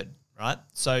in COVID, right?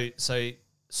 So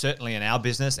certainly in our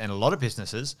business and a lot of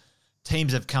businesses,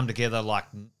 teams have come together like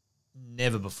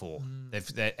never before.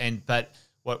 But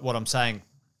what I'm saying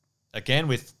again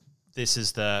with this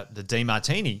is the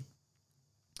DeMartini.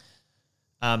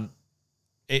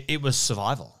 It was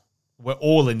survival. We're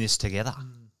all in this together.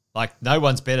 Like, no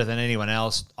one's better than anyone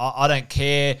else. I don't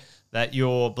care that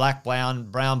you're black,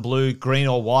 brown, blue, green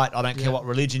or white. I don't care what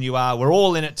religion you are. We're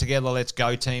all in it together. Let's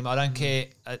go, team. I don't care.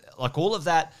 Like, all of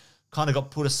that kind of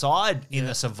got put aside in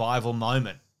the survival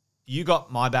moment. You got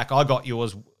my back. I got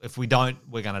yours. If we don't,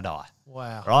 we're going to die.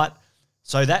 Wow. Right?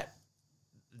 So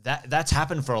that's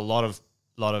happened for a lot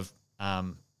of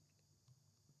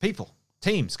people,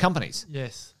 teams, companies.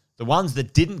 Yes. The ones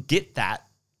that didn't get that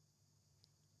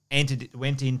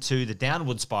went into the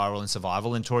downward spiral in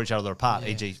survival and tore each other apart,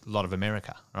 e.g. a lot of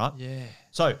America, right? Yeah.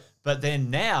 So, but then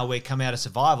now we come out of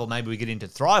survival, maybe we get into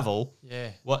thrival. Yeah.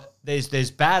 There's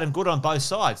bad and good on both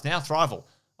sides. Now thrival.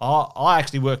 I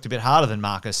actually worked a bit harder than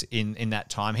Marcus in that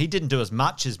time. He didn't do as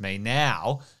much as me.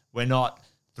 Now we're not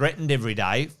threatened every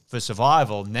day for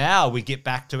survival. Now we get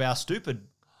back to our stupid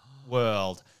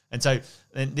world. And so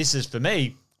and this is, for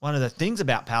me, one of the things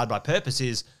about Powered by Purpose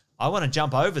is I want to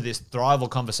jump over this thrival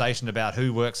conversation about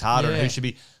who works harder and who should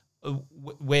be.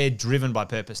 We're driven by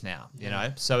purpose now, you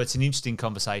know? So it's an interesting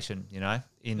conversation, you know,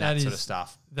 in that sort of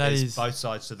stuff. There's both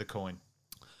sides to the coin.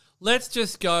 Let's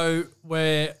just go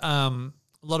where a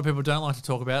lot of people don't like to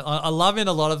talk about. I love in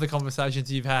a lot of the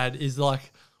conversations you've had is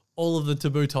like all of the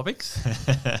taboo topics.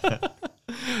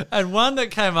 And one that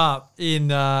came up in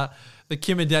the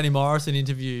Kim and Danny Morrison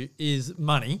interview is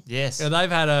money. Yes. And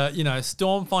they've had a,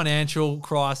 Storm financial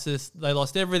crisis. They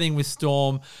lost everything with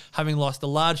Storm, having lost a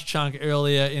large chunk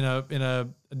earlier in a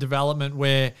development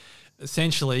where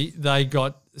essentially they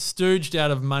got stooged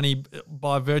out of money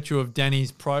by virtue of Danny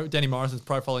Morrison's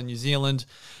profile in New Zealand.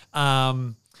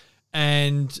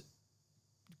 And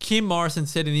Kim Morrison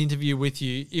said in the interview with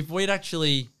you, if we'd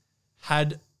actually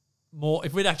had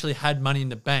money in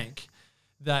the bank,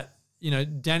 that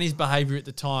Danny's behaviour at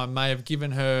the time may have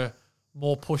given her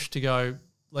more push to go,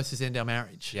 let's just end our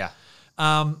marriage. Yeah.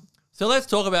 So let's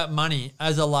talk about money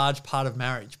as a large part of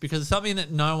marriage, because it's something that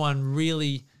no one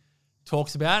really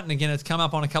talks about. And again, it's come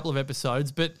up on a couple of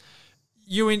episodes, but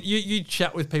you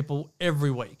chat with people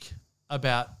every week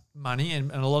about money,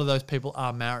 and a lot of those people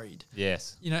are married.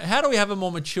 Yes. How do we have a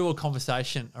more mature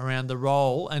conversation around the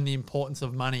role and the importance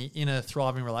of money in a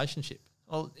thriving relationship?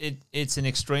 Well, it's an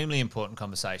extremely important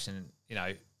conversation.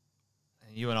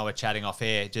 You and I were chatting off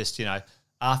air, just,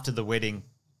 after the wedding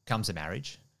comes a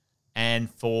marriage. And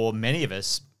for many of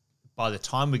us, by the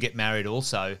time we get married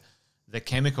also, the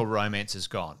chemical romance is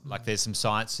gone. Like, there's some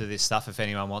science to this stuff. If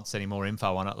anyone wants any more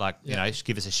info on it, just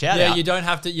give us a shout out. Yeah, you don't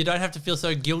have to feel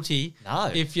so guilty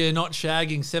if you're not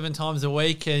shagging 7 times a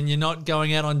week and you're not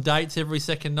going out on dates every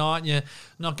second night and you're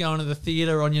not going to the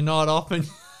theatre on your night off and...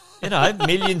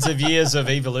 Millions of years of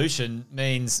evolution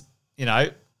means,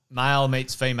 male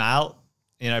meets female,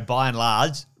 by and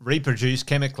large, reproduce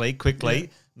chemically, quickly,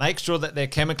 make sure that they're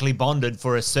chemically bonded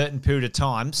for a certain period of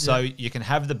time so you can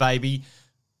have the baby,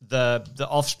 the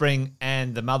offspring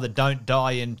and the mother don't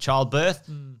die in childbirth.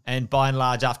 And by and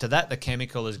large, after that, the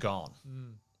chemical is gone,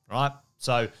 right?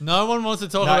 So no one wants to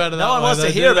talk about it. No one wants to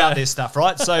hear about this stuff,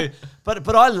 right? So,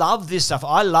 but I love this stuff.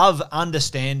 I love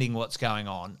understanding what's going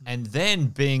on, and then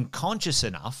being conscious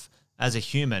enough as a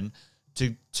human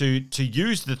to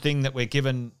use the thing that we're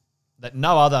given that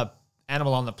no other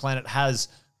animal on the planet has,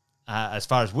 as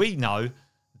far as we know,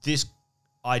 this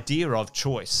idea of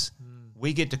choice.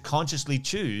 We get to consciously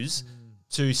choose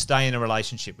to stay in a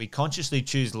relationship. We consciously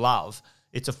choose love.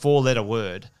 It's a 4-letter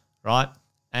word, right?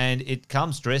 And it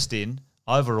comes dressed in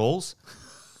overalls,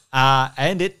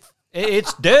 and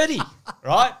it's dirty,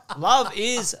 right? Love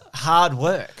is hard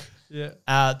work.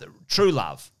 Yeah. True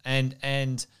love,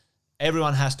 and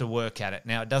everyone has to work at it.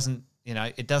 Now, it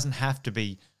doesn't have to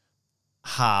be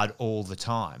hard all the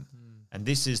time. And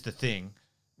this is the thing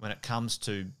when it comes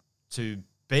to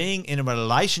being in a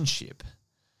relationship.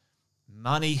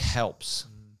 Money helps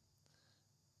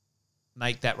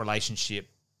make that relationship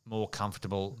more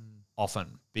comfortable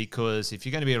often, because if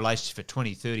you're going to be in a relationship for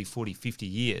 20, 30, 40, 50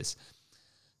 years,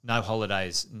 no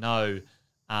holidays, no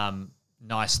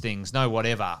nice things, no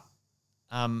whatever,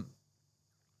 or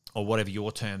whatever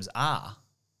your terms are,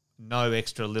 no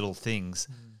extra little things,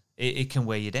 it can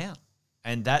wear you down.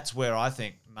 And that's where I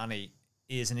think money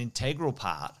is an integral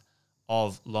part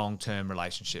of long-term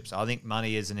relationships. I think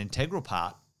money is an integral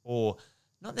part, or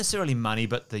not necessarily money,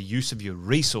 but the use of your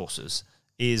resources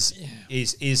is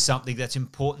something that's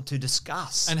important to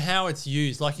discuss. And how it's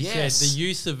used. Like you said, the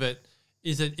use of it,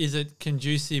 is it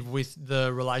conducive with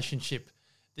the relationship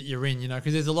that you're in,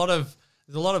 because there's a lot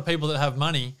of people that have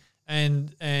money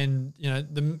and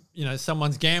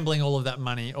someone's gambling all of that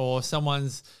money, or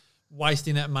someone's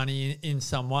wasting that money in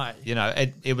some way.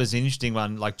 It was an interesting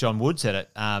one, like John Wood said it.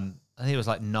 I think it was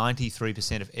like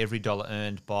 93% of every dollar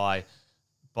earned by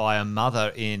a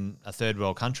mother in a third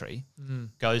world country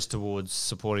goes towards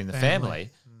supporting the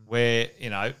family. Where,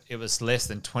 it was less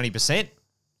than 20%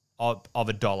 of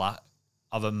a dollar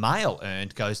of a male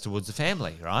earned goes towards the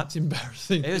family, right? It's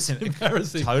embarrassing. It was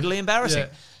embarrassing. Totally embarrassing.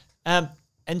 Yeah.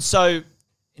 And so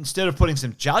instead of putting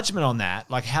some judgment on that,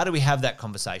 like, how do we have that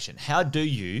conversation? How do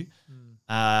you,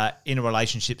 in a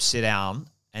relationship, sit down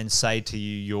and say to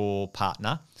your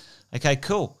partner, okay,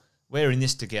 cool, we're in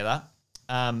this together.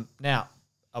 Now,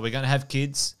 are we going to have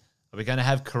kids? Are we going to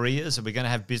have careers? Are we going to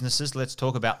have businesses? Let's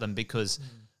talk about them, because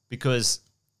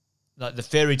like, the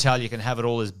fairy tale you can have it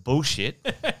all is bullshit,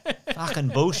 fucking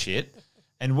bullshit.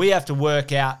 And we have to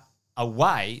work out a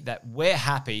way that we're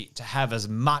happy to have as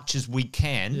much as we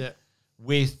can Yeah.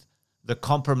 with the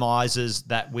compromises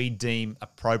that we deem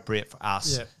appropriate for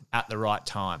us Yeah. at the right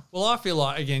time. Well, I feel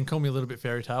like, again, call me a little bit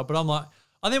fairy tale, but I'm like,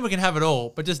 I think we can have it all,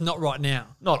 but just not right now.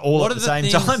 Not all What at are the same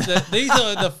things time. these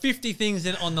are the 50 things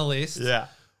on the list. Yeah.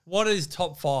 What is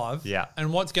top 5? Yeah.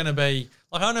 And what's going to be,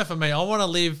 like, I know for me, I want to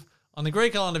live on the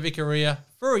Greek island of Ikaria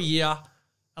for a year,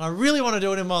 and I really want to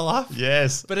do it in my life.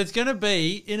 Yes. But it's going to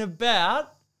be in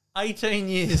about 18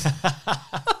 years.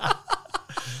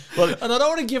 Well, and I don't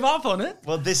want to give up on it.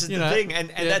 Well, this is You the know, thing, and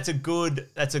yeah. that's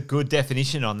a good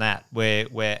definition on that.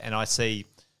 Where and I see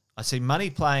money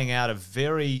playing out a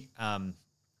very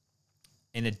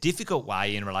in a difficult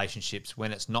way in relationships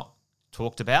when it's not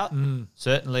talked about.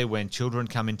 Certainly, when children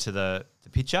come into the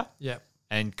picture, Yeah.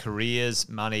 and careers,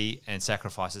 money, and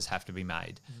sacrifices have to be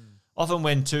made. Often,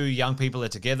 when two young people are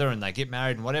together and they get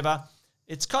married and whatever,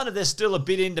 it's kind of they're still a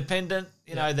bit independent.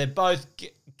 You know, they both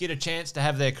get a chance to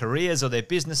have their careers or their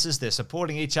businesses. They're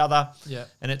supporting each other. Yeah.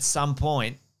 And at some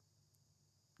point,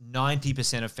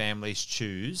 90% of families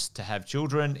choose to have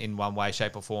children in one way,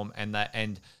 shape, or form, and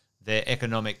their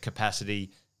economic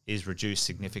capacity is reduced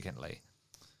significantly.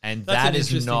 And That's an that is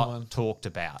interesting not one. talked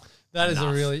about. That is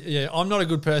enough. a really, I'm not a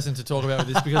good person to talk about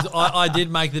with this because I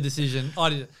did make the decision.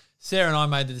 Sarah and I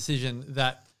made the decision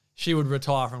that she would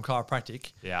retire from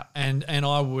chiropractic. Yeah. And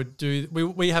I would do,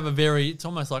 we have a very, it's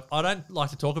almost like, I don't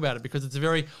like to talk about it because it's a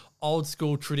very old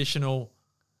school traditional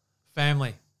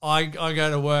family. I go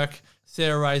to work,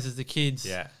 Sarah raises the kids.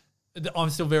 Yeah.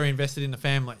 I'm still very invested in the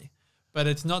family. But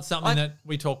it's not something that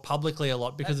we talk publicly a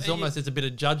lot because it's a bit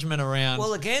of judgment around.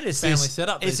 Well, again, it's family this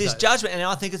setup. It's these this days. judgment, and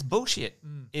I think it's bullshit.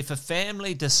 If a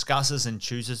family discusses and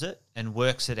chooses it and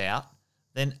works it out,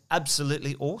 then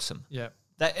absolutely awesome. Yeah.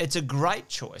 That it's a great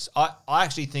choice. I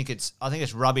actually think it's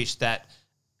rubbish that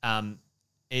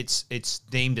it's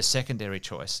deemed a secondary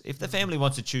choice. If the family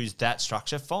wants to choose that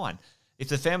structure, fine. If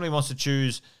the family wants to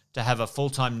choose to have a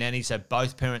full-time nanny so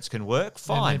both parents can work,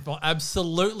 fine.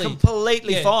 Absolutely.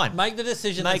 Completely fine. Make the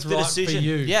decision Make that's the right decision. for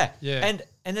you. Yeah. Yeah.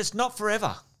 And it's not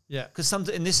forever. Yeah. Because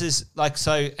and this is like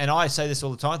so, and I say this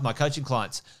all the time with my coaching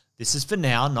clients. This is for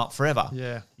now, not forever.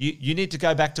 Yeah. You need to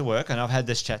go back to work, and I've had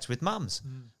this chats with mums.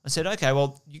 I said, okay,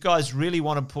 well, you guys really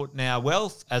want to put now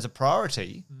wealth as a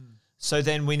priority, so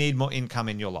then we need more income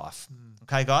in your life.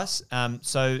 Okay, guys. And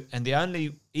the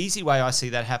only easy way I see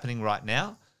that happening right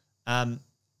now,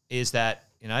 is that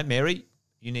Mary,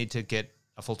 you need to get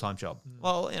a full-time job.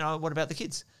 Well, what about the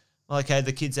kids? Well, okay,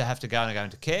 the kids have to go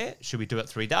into care. Should we do it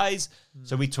 3 days?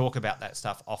 So we talk about that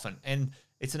stuff often. And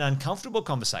it's an uncomfortable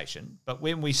conversation, but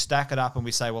when we stack it up and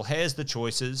we say, well, here's the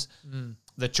choices.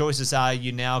 The choices are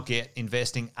you now get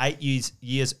investing 8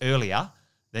 years earlier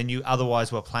than you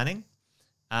otherwise were planning.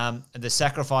 The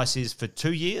sacrifice is for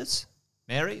 2 years,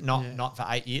 Mary, not for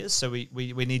 8 years. So we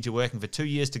need you working for 2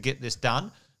 years to get this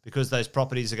done because those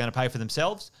properties are going to pay for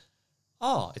themselves.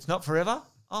 Oh, it's not forever?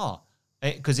 Oh,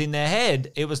 because in their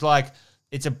head, it was like,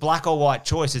 it's a black or white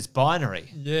choice. It's binary.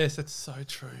 Yes, that's so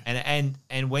true.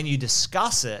 And when you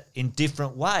discuss it in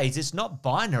different ways, it's not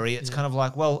binary. It's kind of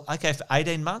like, well, okay, for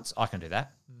 18 months, I can do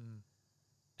that.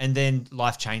 And then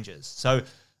life changes. So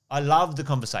I love the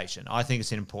conversation. I think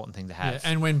it's an important thing to have.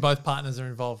 Yeah, and when both partners are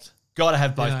involved. Got to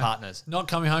have both partners. Not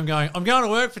coming home going, I'm going to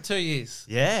work for 2 years.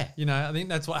 Yeah. I think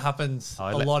that's what happens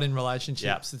Totally. a lot in relationships.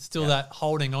 Yep. It's still that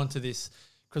holding on to this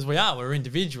because we're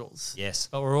individuals. Yes.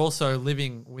 But we're also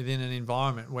living within an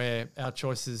environment where our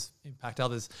choices impact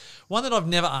others. One that I've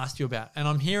never asked you about, and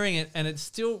I'm hearing it, and it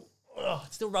still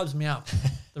rubs me up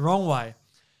the wrong way,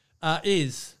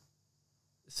 is,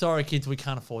 sorry, kids, we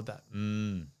can't afford that.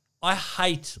 I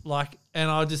hate,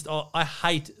 I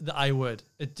hate the A word.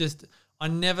 I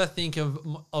never think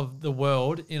of the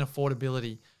world in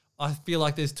affordability. I feel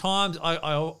like there's times I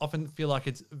often feel like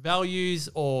it's values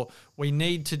or we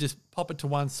need to just pop it to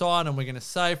one side and we're going to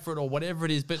save for it or whatever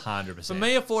it is. But 100%. for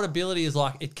me, affordability is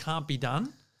like it can't be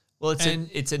done. Well,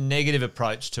 it's a negative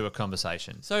approach to a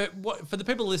conversation. So for the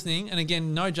people listening, and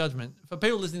again, no judgment, for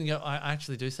people listening to go, I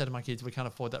actually do say to my kids, we can't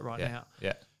afford that right now.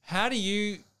 Yeah. How do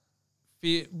you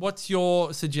feel, what's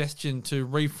your suggestion to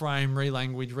reframe,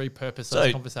 relanguage, repurpose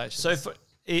those conversations?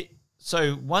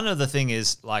 So one of the thing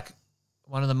is like,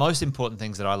 one of the most important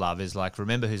things that I love is like,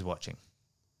 remember who's watching.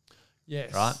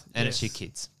 Yes. Right? And it's your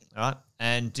kids. Right?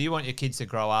 And do you want your kids to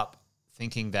grow up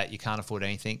thinking that you can't afford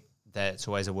anything, that it's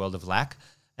always a world of lack?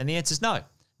 And the answer is no.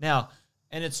 Now,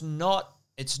 and it's not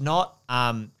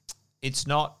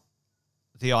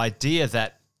the idea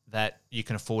that you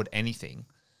can afford anything,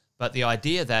 but the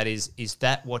idea that is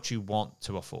that what you want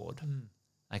to afford?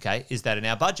 Okay, is that in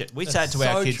our budget? We say it to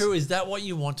our kids. So true. Is that what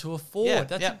you want to afford? Yeah,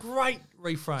 That's a great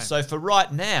reframe. So for right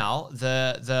now,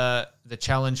 the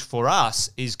challenge for us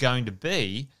is going to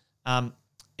be,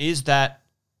 is that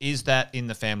in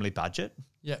the family budget?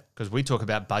 Yeah. Because we talk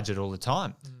about budget all the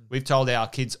time. We've told our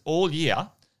kids all year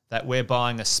that we're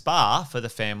buying a spa for the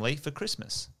family for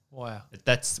Christmas. Wow.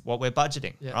 That's what we're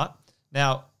budgeting, right?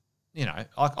 Now,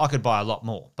 I could buy a lot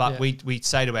more, but we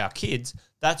say to our kids,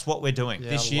 that's what we're doing.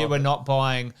 This year we're not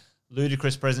buying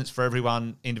ludicrous presents for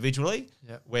everyone individually.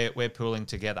 We're pooling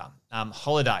together.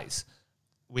 Holidays.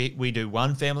 We do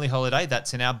one family holiday.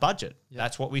 That's in our budget.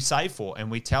 That's what we save for,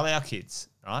 and we tell our kids,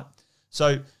 right?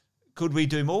 So could we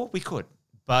do more? We could,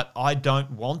 but I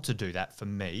don't want to do that for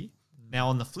me. Now,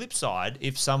 on the flip side,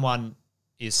 if someone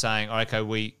is saying, okay,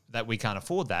 we can't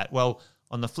afford that, well,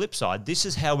 on the flip side, this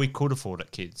is how we could afford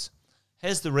it, kids.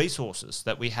 Here's the resources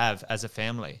that we have as a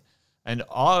family. And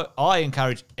I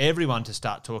encourage everyone to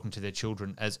start talking to their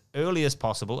children as early as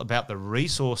possible about the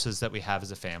resources that we have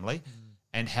as a family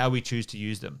and how we choose to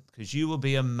use them, because you will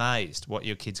be amazed what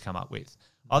your kids come up with.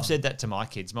 I've said that to my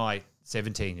kids. My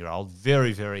 17-year-old,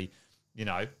 very, very,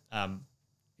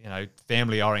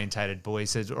 family-orientated boy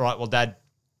says, all right, well, Dad,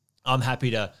 I'm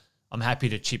happy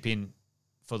to chip in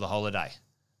for the holiday.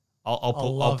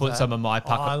 I'll put some of my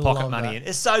pocket money in.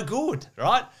 It's so good,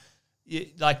 right?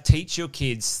 Teach your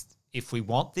kids, if we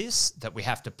want this, that we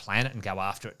have to plan it and go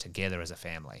after it together as a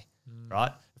family,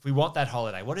 right? If we want that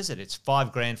holiday, what is it? It's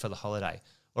 $5,000 for the holiday.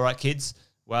 All right, kids,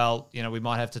 well, we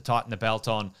might have to tighten the belt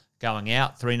on going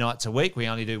out 3 nights a week. We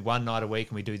only do 1 night a week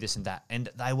and we do this and that. And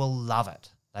they will love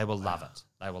it. They will love it.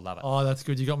 They will love it. Oh, that's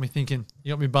good. You got me thinking.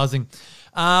 You got me buzzing.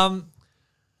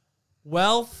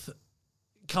 Wealth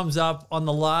comes up on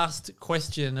the last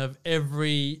question of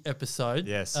every episode.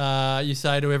 Yes. You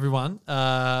say to everyone,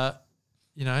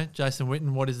 Jason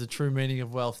Witten, what is the true meaning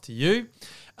of wealth to you?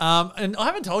 And I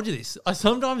haven't told you this. I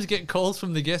sometimes get calls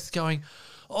from the guests going,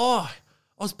 I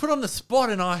was put on the spot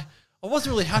and I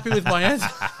wasn't really happy with my answer.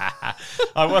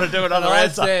 I want to do another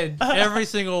answer. I said, every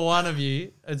single one of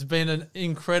you, it's been an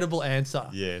incredible answer.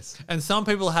 Yes. And some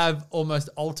people have almost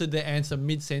altered their answer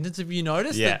mid-sentence. Have you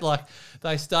noticed that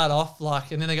they start off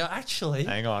and then they go, actually,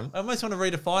 hang on. I almost want to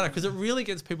redefine it because it really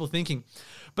gets people thinking.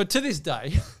 But to this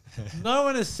day, no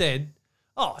one has said,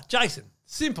 Jason,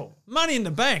 simple, money in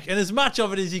the bank and as much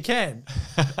of it as you can.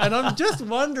 And I'm just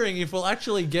wondering if we'll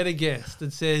actually get a guest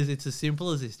that says it's as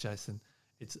simple as this, Jason.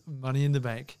 It's money in the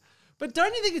bank. But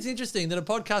don't you think it's interesting that a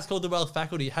podcast called The Wealth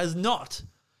Faculty has not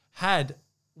had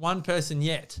one person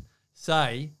yet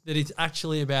say that it's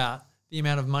actually about the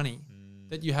amount of money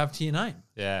that you have to your name?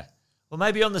 Yeah. Well,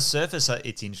 maybe on the surface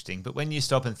it's interesting, but when you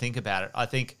stop and think about it, I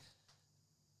think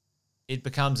it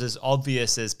becomes as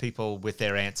obvious as people with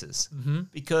their answers,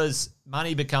 because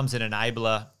money becomes an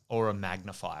enabler or a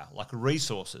magnifier, like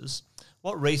resources.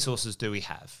 What resources do we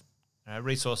have?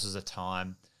 Resources are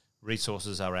time.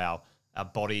 Resources are our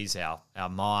bodies, our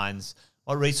minds.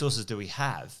 What resources do we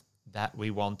have that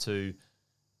we want to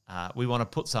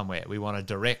put somewhere? We want to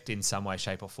direct in some way,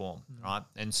 shape, or form, right?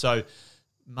 And so,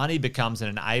 money becomes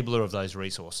an enabler of those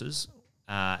resources.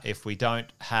 If we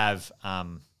don't have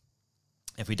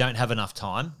enough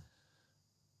time,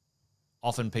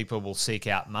 often people will seek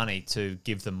out money to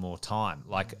give them more time.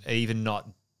 Even not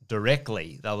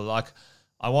directly, they'll be like,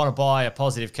 I want to buy a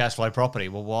positive cash flow property.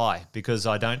 Well, why? Because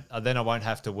then I won't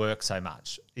have to work so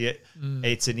much. Yeah,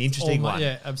 it's an interesting one.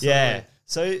 Yeah, absolutely.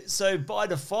 Yeah. So by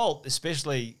default,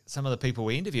 especially some of the people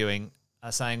we're interviewing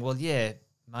are saying, well, yeah,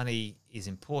 money is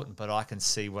important, but I can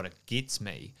see what it gets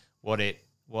me, what it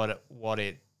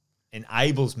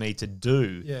enables me to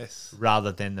do,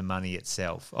 rather than the money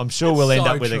itself. I'm sure we'll end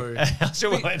up with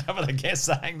a guest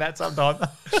saying that sometime.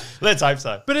 Let's hope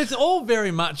so. But it's all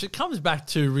very much. It comes back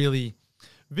to really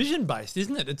vision-based,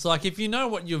 isn't it? It's like if you know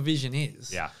what your vision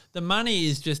is, the money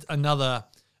is just another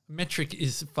metric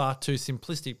is far too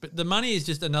simplistic, but the money is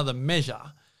just another measure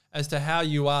as to how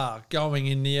you are going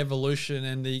in the evolution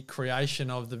and the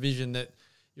creation of the vision that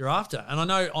you're after. And I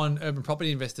know on Urban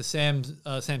Property Investor, Sam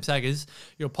Saggers,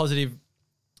 your positive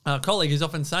colleague, is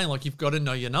often saying, you've got to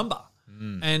know your number.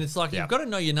 And it's you've got to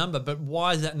know your number, but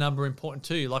why is that number important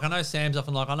to you? I know Sam's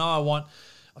often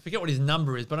I forget what his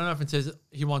number is, but I don't know if it says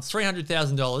he wants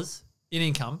 $300,000 in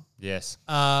income. Yes.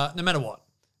 No matter what.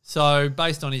 So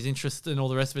based on his interest and all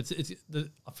the rest of it,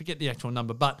 I forget the actual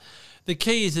number, but the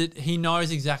key is that he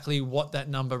knows exactly what that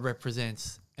number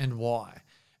represents and why.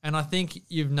 And I think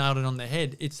you've nailed it on the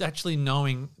head. It's actually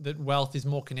knowing that wealth is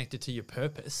more connected to your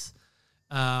purpose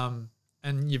and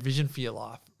your vision for your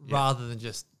life rather than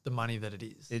just the money that it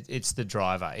is. It's the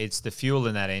driver. It's the fuel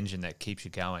in that engine that keeps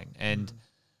you going. And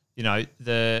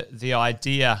the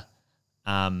idea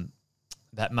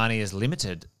that money is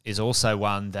limited is also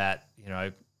one that,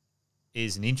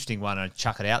 is an interesting one. I'd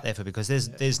chuck it out there because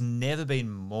there's never been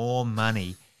more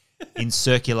money in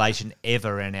circulation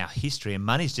ever in our history. And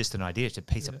money's just an idea. It's a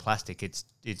piece of plastic. It's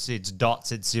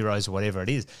dots, it's zeros, whatever it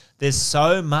is. There's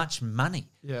so much money.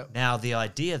 Yeah. Now, the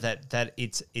idea that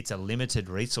it's a limited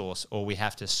resource or we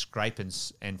have to scrape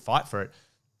and fight for it,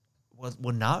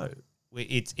 well, no.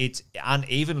 It's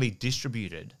unevenly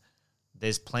distributed.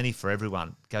 There's plenty for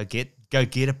everyone. Go get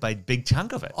a big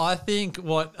chunk of it. I think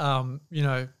what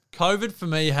COVID for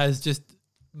me has just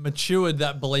matured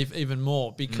that belief even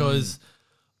more because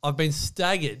I've been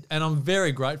staggered, and I'm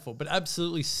very grateful, but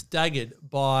absolutely staggered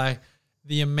by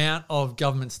the amount of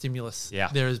government stimulus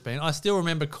there has been. I still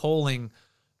remember calling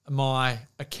my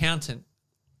accountant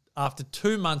after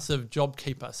 2 months of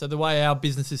JobKeeper. So the way our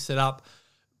business is set up,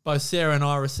 both Sarah and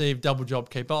I received double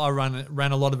JobKeeper. I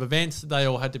ran a lot of events. They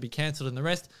all had to be cancelled and the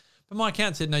rest. But my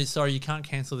accountant said, no, sorry, you can't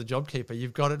cancel the JobKeeper.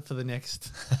 You've got it for the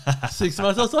next 6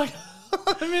 months. I was like,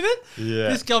 a minute. Yeah.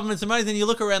 This government's amazing. You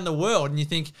look around the world and you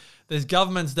think there's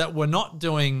governments that were not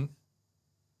doing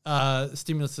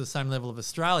stimulus to the same level of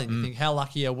Australia. And you think, how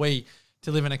lucky are we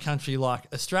to live in a country like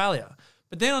Australia?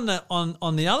 But then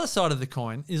on the other side of the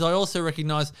coin is I also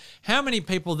recognise how many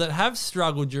people that have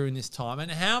struggled during this time and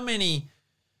how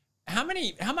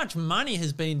much money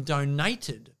has been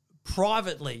donated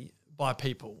privately by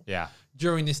people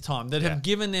during this time that have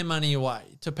given their money away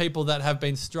to people that have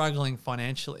been struggling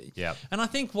financially. Yeah. And I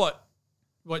think what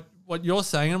you're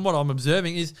saying and what I'm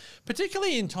observing is,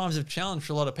 particularly in times of challenge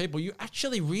for a lot of people, you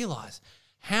actually realise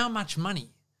how much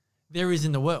money there is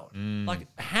in the world. Like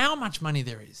how much money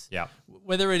there is. Yeah.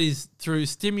 Whether it is through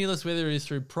stimulus, whether it is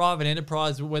through private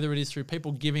enterprise, whether it is through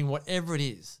people giving, whatever it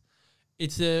is.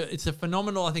 It's a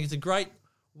phenomenal, I think it's a great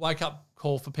wake-up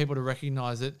call for people to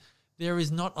recognise that there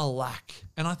is not a lack.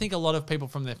 And I think a lot of people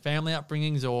from their family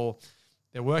upbringings or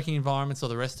their working environments or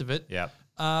the rest of it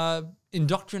are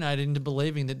indoctrinated into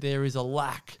believing that there is a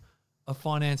lack of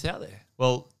finance out there.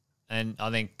 Well, and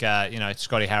I think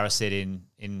Scotty Harris said in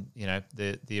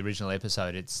the original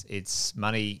episode, it's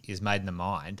money is made in the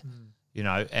mind,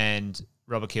 and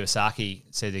Robert Kiyosaki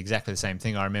said exactly the same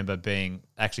thing. I remember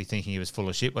actually thinking he was full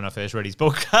of shit when I first read his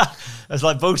book. I was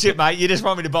like, bullshit, mate. You just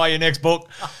want me to buy your next book.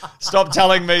 Stop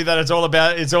telling me that it's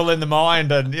all in the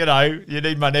mind and, you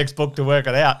need my next book to work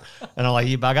it out. And I'm like,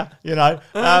 you bugger,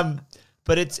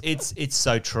 But it's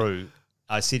so true.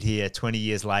 I sit here 20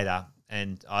 years later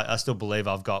and I still believe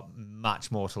I've got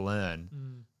much more to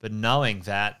learn. But knowing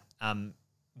that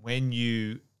when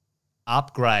you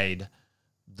upgrade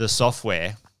the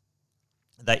software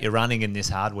that you're running in this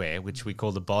hardware, which we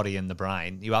call the body and the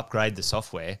brain, you upgrade the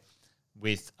software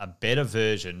with a better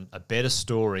version, a better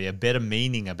story, a better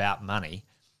meaning about money.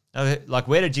 Like,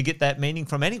 where did you get that meaning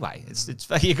from anyway? It's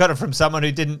you got it from someone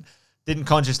who didn't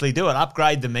consciously do it.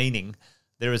 Upgrade the meaning.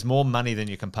 There is more money than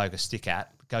you can poke a stick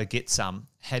at. Go get some.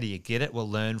 How do you get it? Well,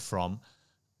 learn from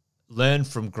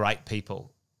great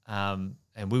people. And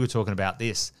we were talking about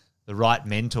this, the right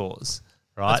mentors.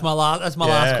 Right. That's my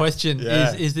last question.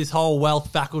 Is this whole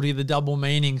wealth faculty the double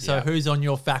meaning? So who's on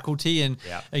your faculty? And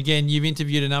again, you've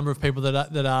interviewed a number of people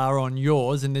that are on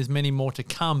yours, and there's many more to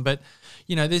come. But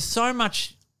there's so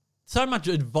much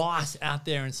advice out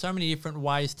there and so many different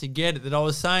ways to get it that I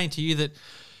was saying to you that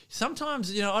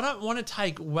sometimes I don't want to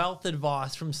take wealth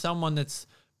advice from someone that's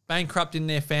bankrupt in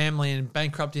their family and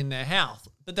bankrupt in their health.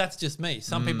 But that's just me.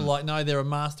 Some people are like, no, they're a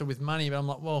master with money. But I'm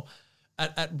like, well,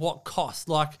 at what cost?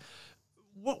 Like,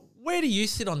 where do you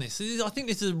sit on this? I think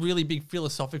this is a really big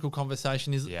philosophical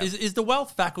conversation. Is the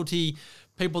wealth faculty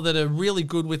people that are really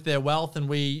good with their wealth and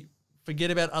we forget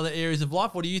about other areas of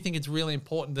life? Or do you think it's really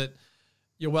important that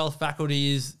your wealth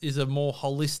faculty is a more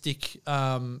holistic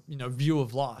view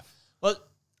of life? Well,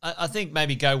 I think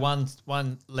maybe go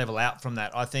one level out from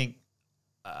that. I think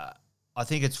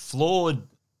it's flawed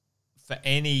for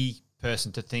any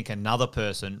person to think another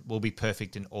person will be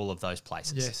perfect in all of those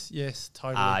places. Yes,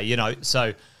 totally.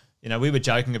 We were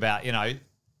joking about,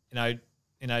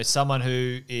 someone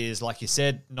who is, like you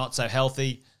said, not so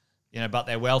healthy, but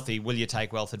they're wealthy. Will you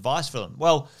take wealth advice for them?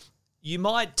 Well, you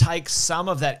might take some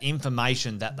of that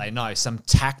information that they know, some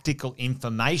tactical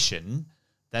information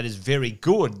that is very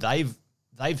good.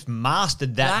 They've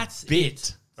mastered that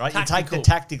bit, right? Tactical. You take the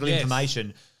tactical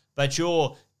information, but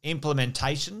your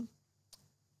implementation,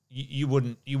 you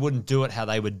wouldn't do it how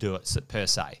they would do it per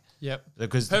se. Yep.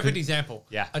 Perfect example.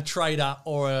 Yeah. A trader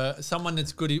or someone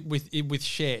that's good with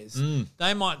shares.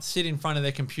 They might sit in front of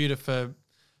their computer for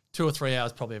 2 or 3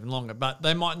 hours, probably even longer, but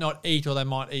they might not eat or they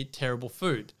might eat terrible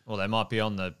food. Or they might be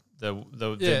on the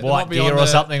Yeah, white gear or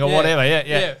something or whatever. Yeah,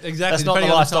 exactly. That's not the depending on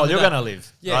the lifestyle time of you're day. going to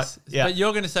live. Yes, right? Yeah. but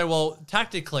you're going to say, well,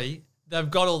 tactically, they've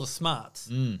got all the smarts.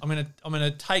 Mm. I'm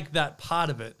gonna take that part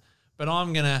of it, but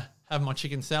I'm gonna have my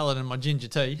chicken salad and my ginger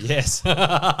tea. Yes.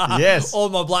 Yes. Or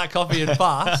my black coffee and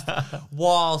fast,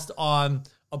 whilst I'm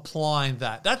applying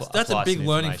that. That's a Apply big some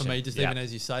learning for information. me, just Yeah. even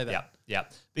as you say that. Yeah, yeah.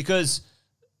 Because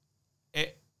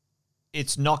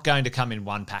it's not going to come in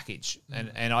one package.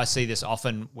 And I see this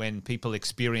often when people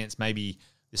experience maybe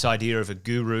this idea of a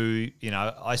guru. You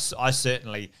know, I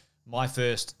certainly, my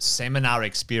first seminar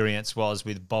experience was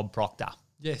with Bob Proctor.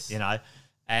 Yes. You know,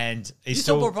 and You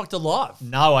saw Bob Proctor live?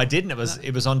 No, I didn't.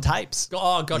 It was on tapes.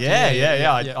 Oh, gotcha.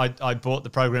 Yeah. I bought the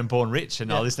program Born Rich,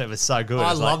 and I listened. It was so good.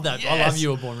 I was love like, that. I love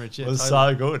You Were Born Rich. Yeah, it was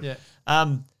totally. so good.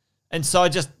 Yeah. And so I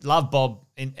just love Bob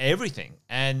in everything.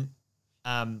 And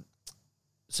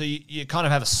so you kind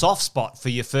of have a soft spot for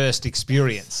your first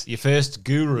experience, your first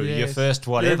guru, your Yes. first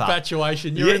Your whatever.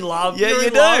 infatuation. You're in love. Yeah, You're you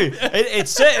in do. love.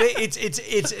 It's certainly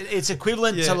it's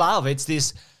equivalent Yeah. to love. It's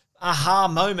this aha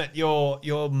moment.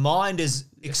 Your mind is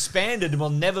expanded and will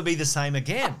never be the same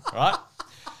again, right?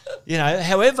 You know,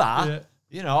 however,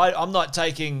 you know, I'm not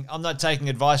taking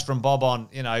advice from Bob on,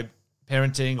 you know,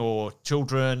 parenting or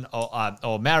children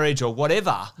or marriage or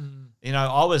whatever. You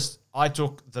know, I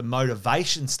took the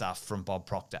motivation stuff from Bob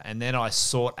Proctor, and then I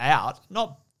sought out,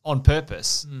 not on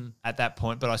purpose at that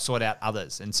point, but I sought out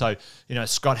others. And so, you know,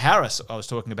 Scott Harris, I was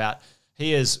talking about,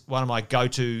 he is one of my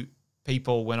go-to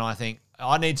people when I think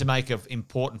I need to make an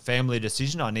important family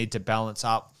decision. I need to balance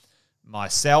up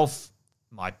myself,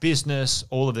 my business,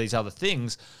 all of these other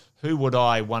things. Who would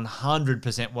I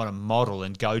 100% want to model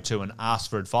and go to and ask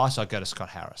for advice? I go to Scott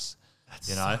Harris. That's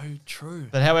you know? so true.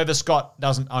 But however, Scott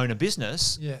doesn't own a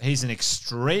business. Yeah. He's an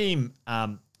extreme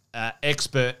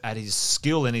expert at his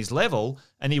skill and his level,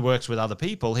 and he works with other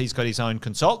people. He's got his own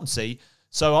consultancy.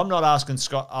 So I'm not asking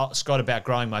Scott about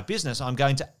growing my business. I'm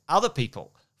going to other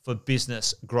people for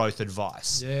business growth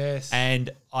advice. Yes.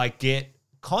 And I get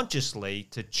consciously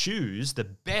to choose the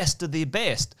best of the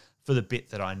best for the bit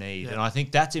that I need. Yeah. And I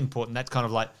think that's important. That kind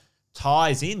of like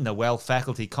ties in the wealth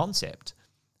faculty concept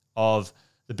of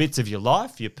the bits of your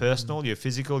life, your personal, your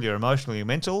physical, your emotional, your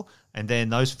mental, and then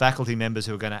those faculty members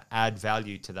who are going to add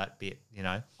value to that bit, you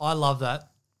know? I love that.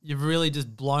 You've really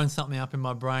just blown something up in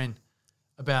my brain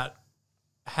about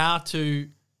how to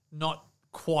not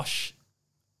quash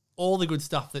all the good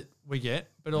stuff that we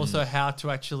get, but also how to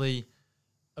actually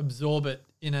absorb it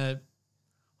in a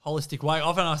holistic way.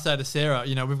 Often I say to Sarah,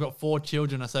 you know, we've got 4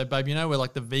 children. I say, babe, you know, we're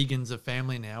like the vegans of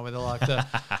family now, where they're like,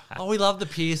 we love the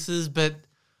Pierces, but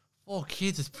 4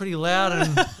 kids, it's pretty loud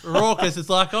and raucous. It's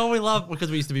like, we love,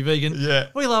 because we used to be vegan. Yeah.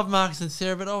 We love Marcus and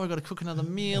Sarah, but we've got to cook another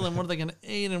meal, and what are they going to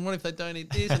eat, and what if they don't eat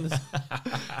this? And this.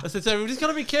 I said, so we've just got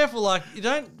to be careful. Like, you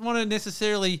don't want to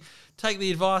necessarily take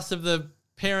the advice of the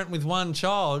parent with 1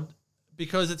 child,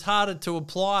 because it's harder to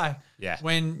apply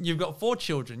when you've got 4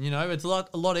 children. You know, it's a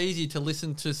lot easier to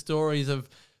listen to stories of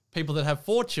people that have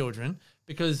 4 children,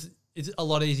 because it's a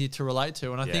lot easier to relate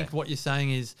to. And I think what you're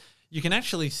saying is you can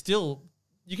actually still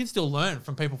learn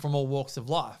from people from all walks of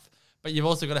life, but you've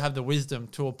also got to have the wisdom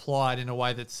to apply it in a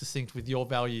way that's succinct with your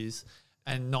values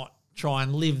and not try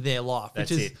and live their life.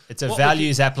 That's it. It's a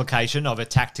values application of a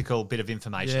tactical bit of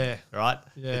information, right?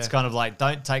 Yeah. It's kind of like,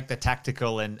 don't take the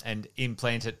tactical and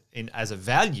implant it in as a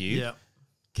value. Yeah.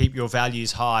 Keep your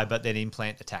values high, but then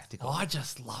implant the tactical. I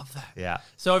just love that. Yeah.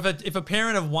 So if a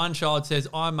parent of 1 child says,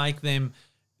 I make them,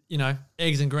 you know,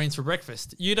 eggs and greens for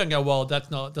breakfast, you don't go, well,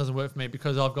 doesn't work for me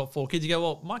because I've got 4 kids. You go,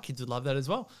 well, my kids would love that as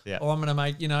well. Yeah. Or I'm going to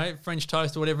make, you know, French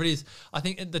toast or whatever it is. I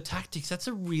think the tactics, that's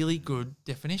a really good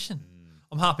definition.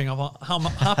 I'm harping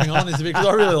on this a bit because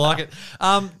I really like it.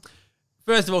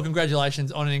 First of all,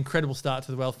 congratulations on an incredible start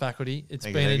to the Wealth Faculty. It's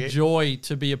been a joy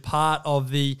to be a part of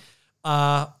the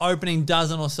opening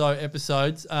dozen or so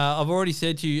episodes. I've already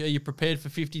said to you, are you prepared for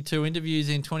 52 interviews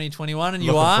in 2021? And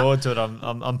you are. Looking forward to it.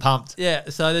 I'm pumped. Yeah,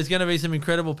 so there's going to be some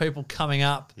incredible people coming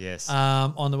up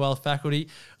on the Wealth Faculty.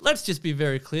 Let's just be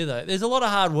very clear, though. There's a lot of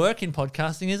hard work in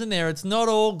podcasting, isn't there? It's not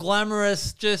all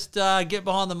glamorous, just get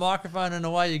behind the microphone and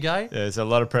away you go. There's a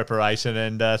lot of preparation,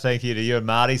 and thank you to you and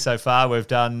Marty so far. We've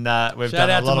done a lot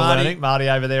of learning. Marty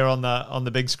over there on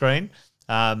the big screen.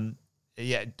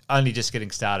 Only just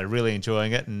getting started, really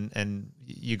enjoying it, and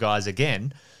you guys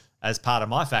again, as part of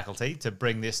my faculty, to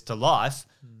bring this to life,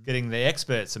 getting the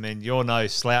experts. I mean, you're no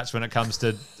slouch when it comes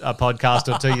to a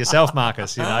podcast or 2 yourself,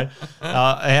 Marcus, you know.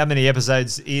 How many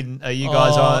episodes in are you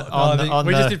guys on?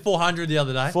 We just did 400 the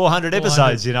other day. 400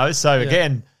 episodes, you know. So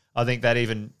again, I think that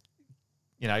even,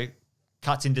 you know,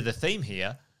 cuts into the theme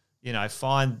here. You know,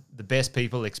 find the best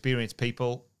people, experienced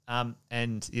people,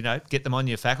 and, get them on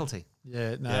your faculty.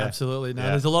 Yeah, no, Yeah. absolutely. No, Yeah.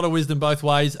 there's a lot of wisdom both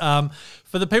ways.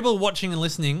 For the people watching and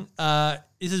listening,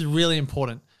 this is really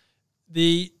important.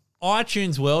 The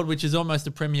iTunes world, which is almost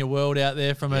a premier world out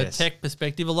there from a Yes. tech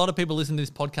perspective, a lot of people listen to this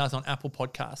podcast on Apple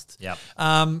Podcasts. Yep.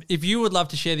 If you would love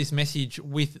to share this message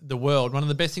with the world, one of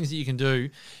the best things that you can do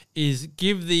is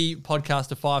give the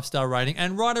podcast a 5-star rating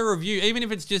and write a review, even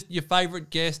if it's just your favorite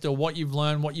guest or what you've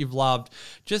learned, what you've loved.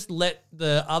 Just let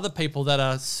the other people that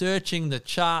are searching the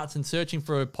charts and searching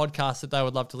for a podcast that they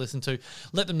would love to listen to,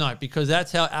 let them know, because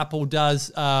that's how Apple does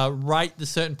rate the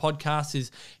certain podcasts,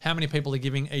 is how many people are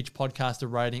giving each podcast a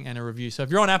rating and a review. So if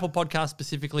you're on Apple Podcasts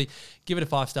specifically, give it a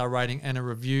 5-star rating and a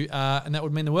review, and that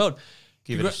would mean the world.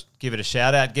 Give it a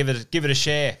shout out. Give it a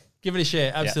share. Give it a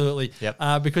share, absolutely.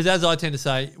 Yep. Because as I tend to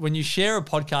say, when you share a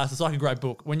podcast, it's like a great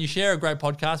book. When you share a great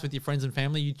podcast with your friends and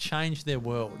family, you change their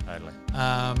world Totally.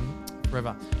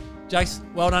 forever. Jace,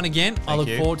 well done again. I look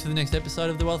you. forward to the next episode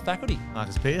of The Wealth Faculty.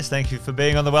 Marcus Pierce, thank you for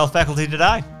being on the Wealth Faculty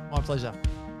today. My pleasure.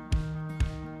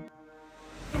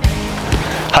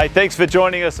 Hey, thanks for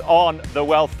joining us on the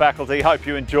Wealth Faculty. Hope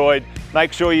you enjoyed.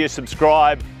 Make sure you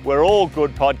subscribe. Where all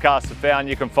good podcasts are found,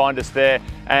 you can find us there.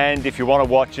 And if you want to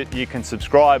watch it, you can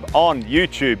subscribe on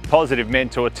YouTube, Positive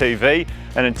Mentor TV.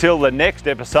 And until the next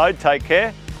episode, take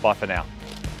care. Bye for now.